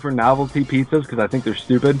really go for novelty pizzas because I think they're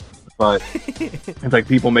stupid. But it's like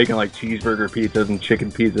people making like cheeseburger pizzas and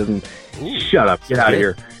chicken pizzas and shut up, get out of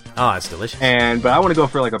here. Oh, it's delicious. But I want to go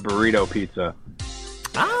for like a burrito pizza.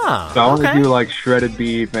 Ah, so I want to do like shredded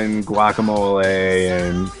beef and guacamole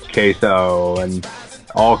and queso and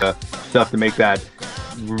all the stuff to make that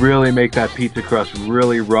pizza crust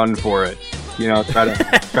really run for it. Try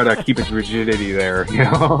to keep its rigidity there.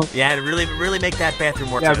 Yeah, to really make that bathroom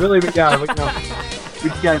work. Yeah, really. Yeah, we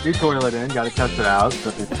got a new toilet in. Got to test it out.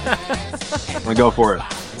 So I'm gonna go for it.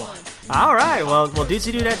 All right. Well,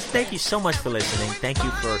 Dudesy Dudettes, thank you so much for listening. Thank you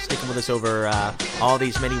for sticking with us over all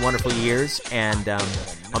these many wonderful years. And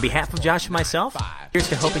on behalf of Josh and myself, here's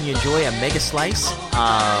to hoping you enjoy a mega slice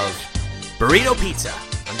of burrito pizza.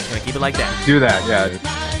 I'm just gonna keep it like that. Do that, yeah.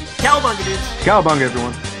 Cowabunga, dudes. Cowabunga,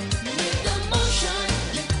 everyone.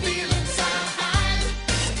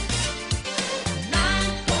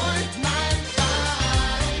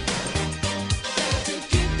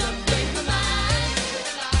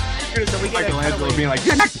 Michelangelo being like,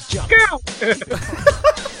 go!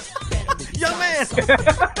 Young man!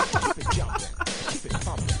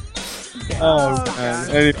 Oh, man.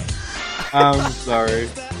 Anyway, I'm sorry.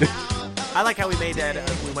 I like how we made that,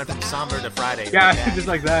 we went from somber to Friday. Yeah, like just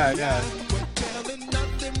like that, yeah.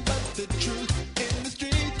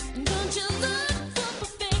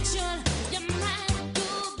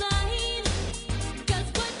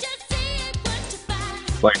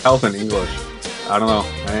 Like health and English. I don't know.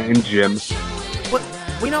 In gym. Well,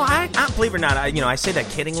 I believe it or not, I say that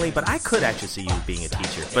kiddingly, but I could actually see you being a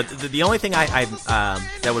teacher. But the only thing I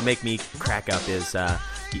that would make me crack up is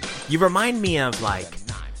you remind me of like.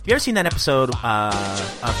 Have you ever seen that episode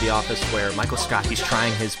of The Office where Michael Scott, he's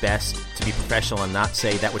trying his best to be professional and not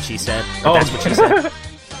say that what she said? Or that's what she said.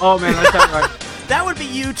 Oh man, that's not right. That would be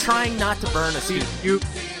you trying not to burn a student. You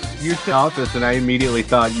said Office, and I immediately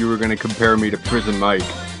thought you were going to compare me to Prison Mike.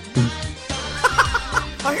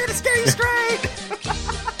 I'm here to scare you straight.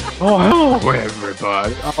 Oh, hello,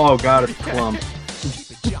 everybody. Oh, God, it's Clump.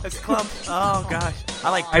 It's Clump. Oh, gosh.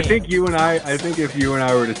 I think if you and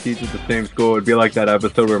I were to teach at the same school, it'd be like that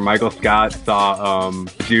episode where Michael Scott saw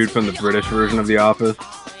the dude from the British version of The Office.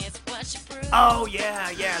 Oh,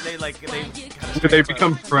 yeah. They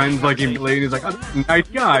become friends, like, immediately. He's like, oh, nice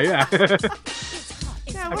guy, yeah.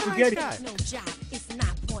 Yeah, what a nice guy.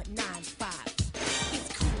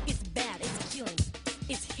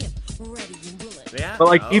 Yeah?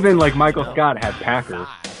 But even Michael Scott had Packer.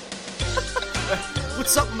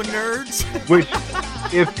 What's up, my nerds? Which,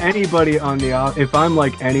 if I'm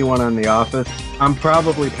like anyone on The Office, I'm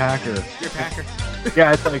probably Packer. You're Packer.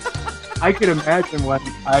 Yeah, it's like I could imagine when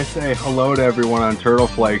I say hello to everyone on Turtle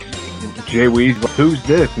Flakes, Jay Weasley, who's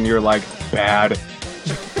this? And you're like, bad.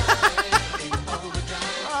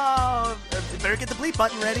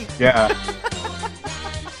 button ready? Yeah.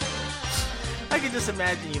 I can just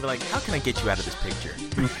imagine you like, how can I get you out of this picture?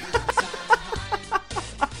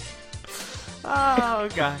 Oh,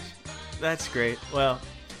 gosh. That's great. Well,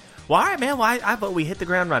 all right, man. Well, I vote we hit the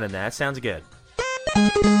ground running. That sounds good.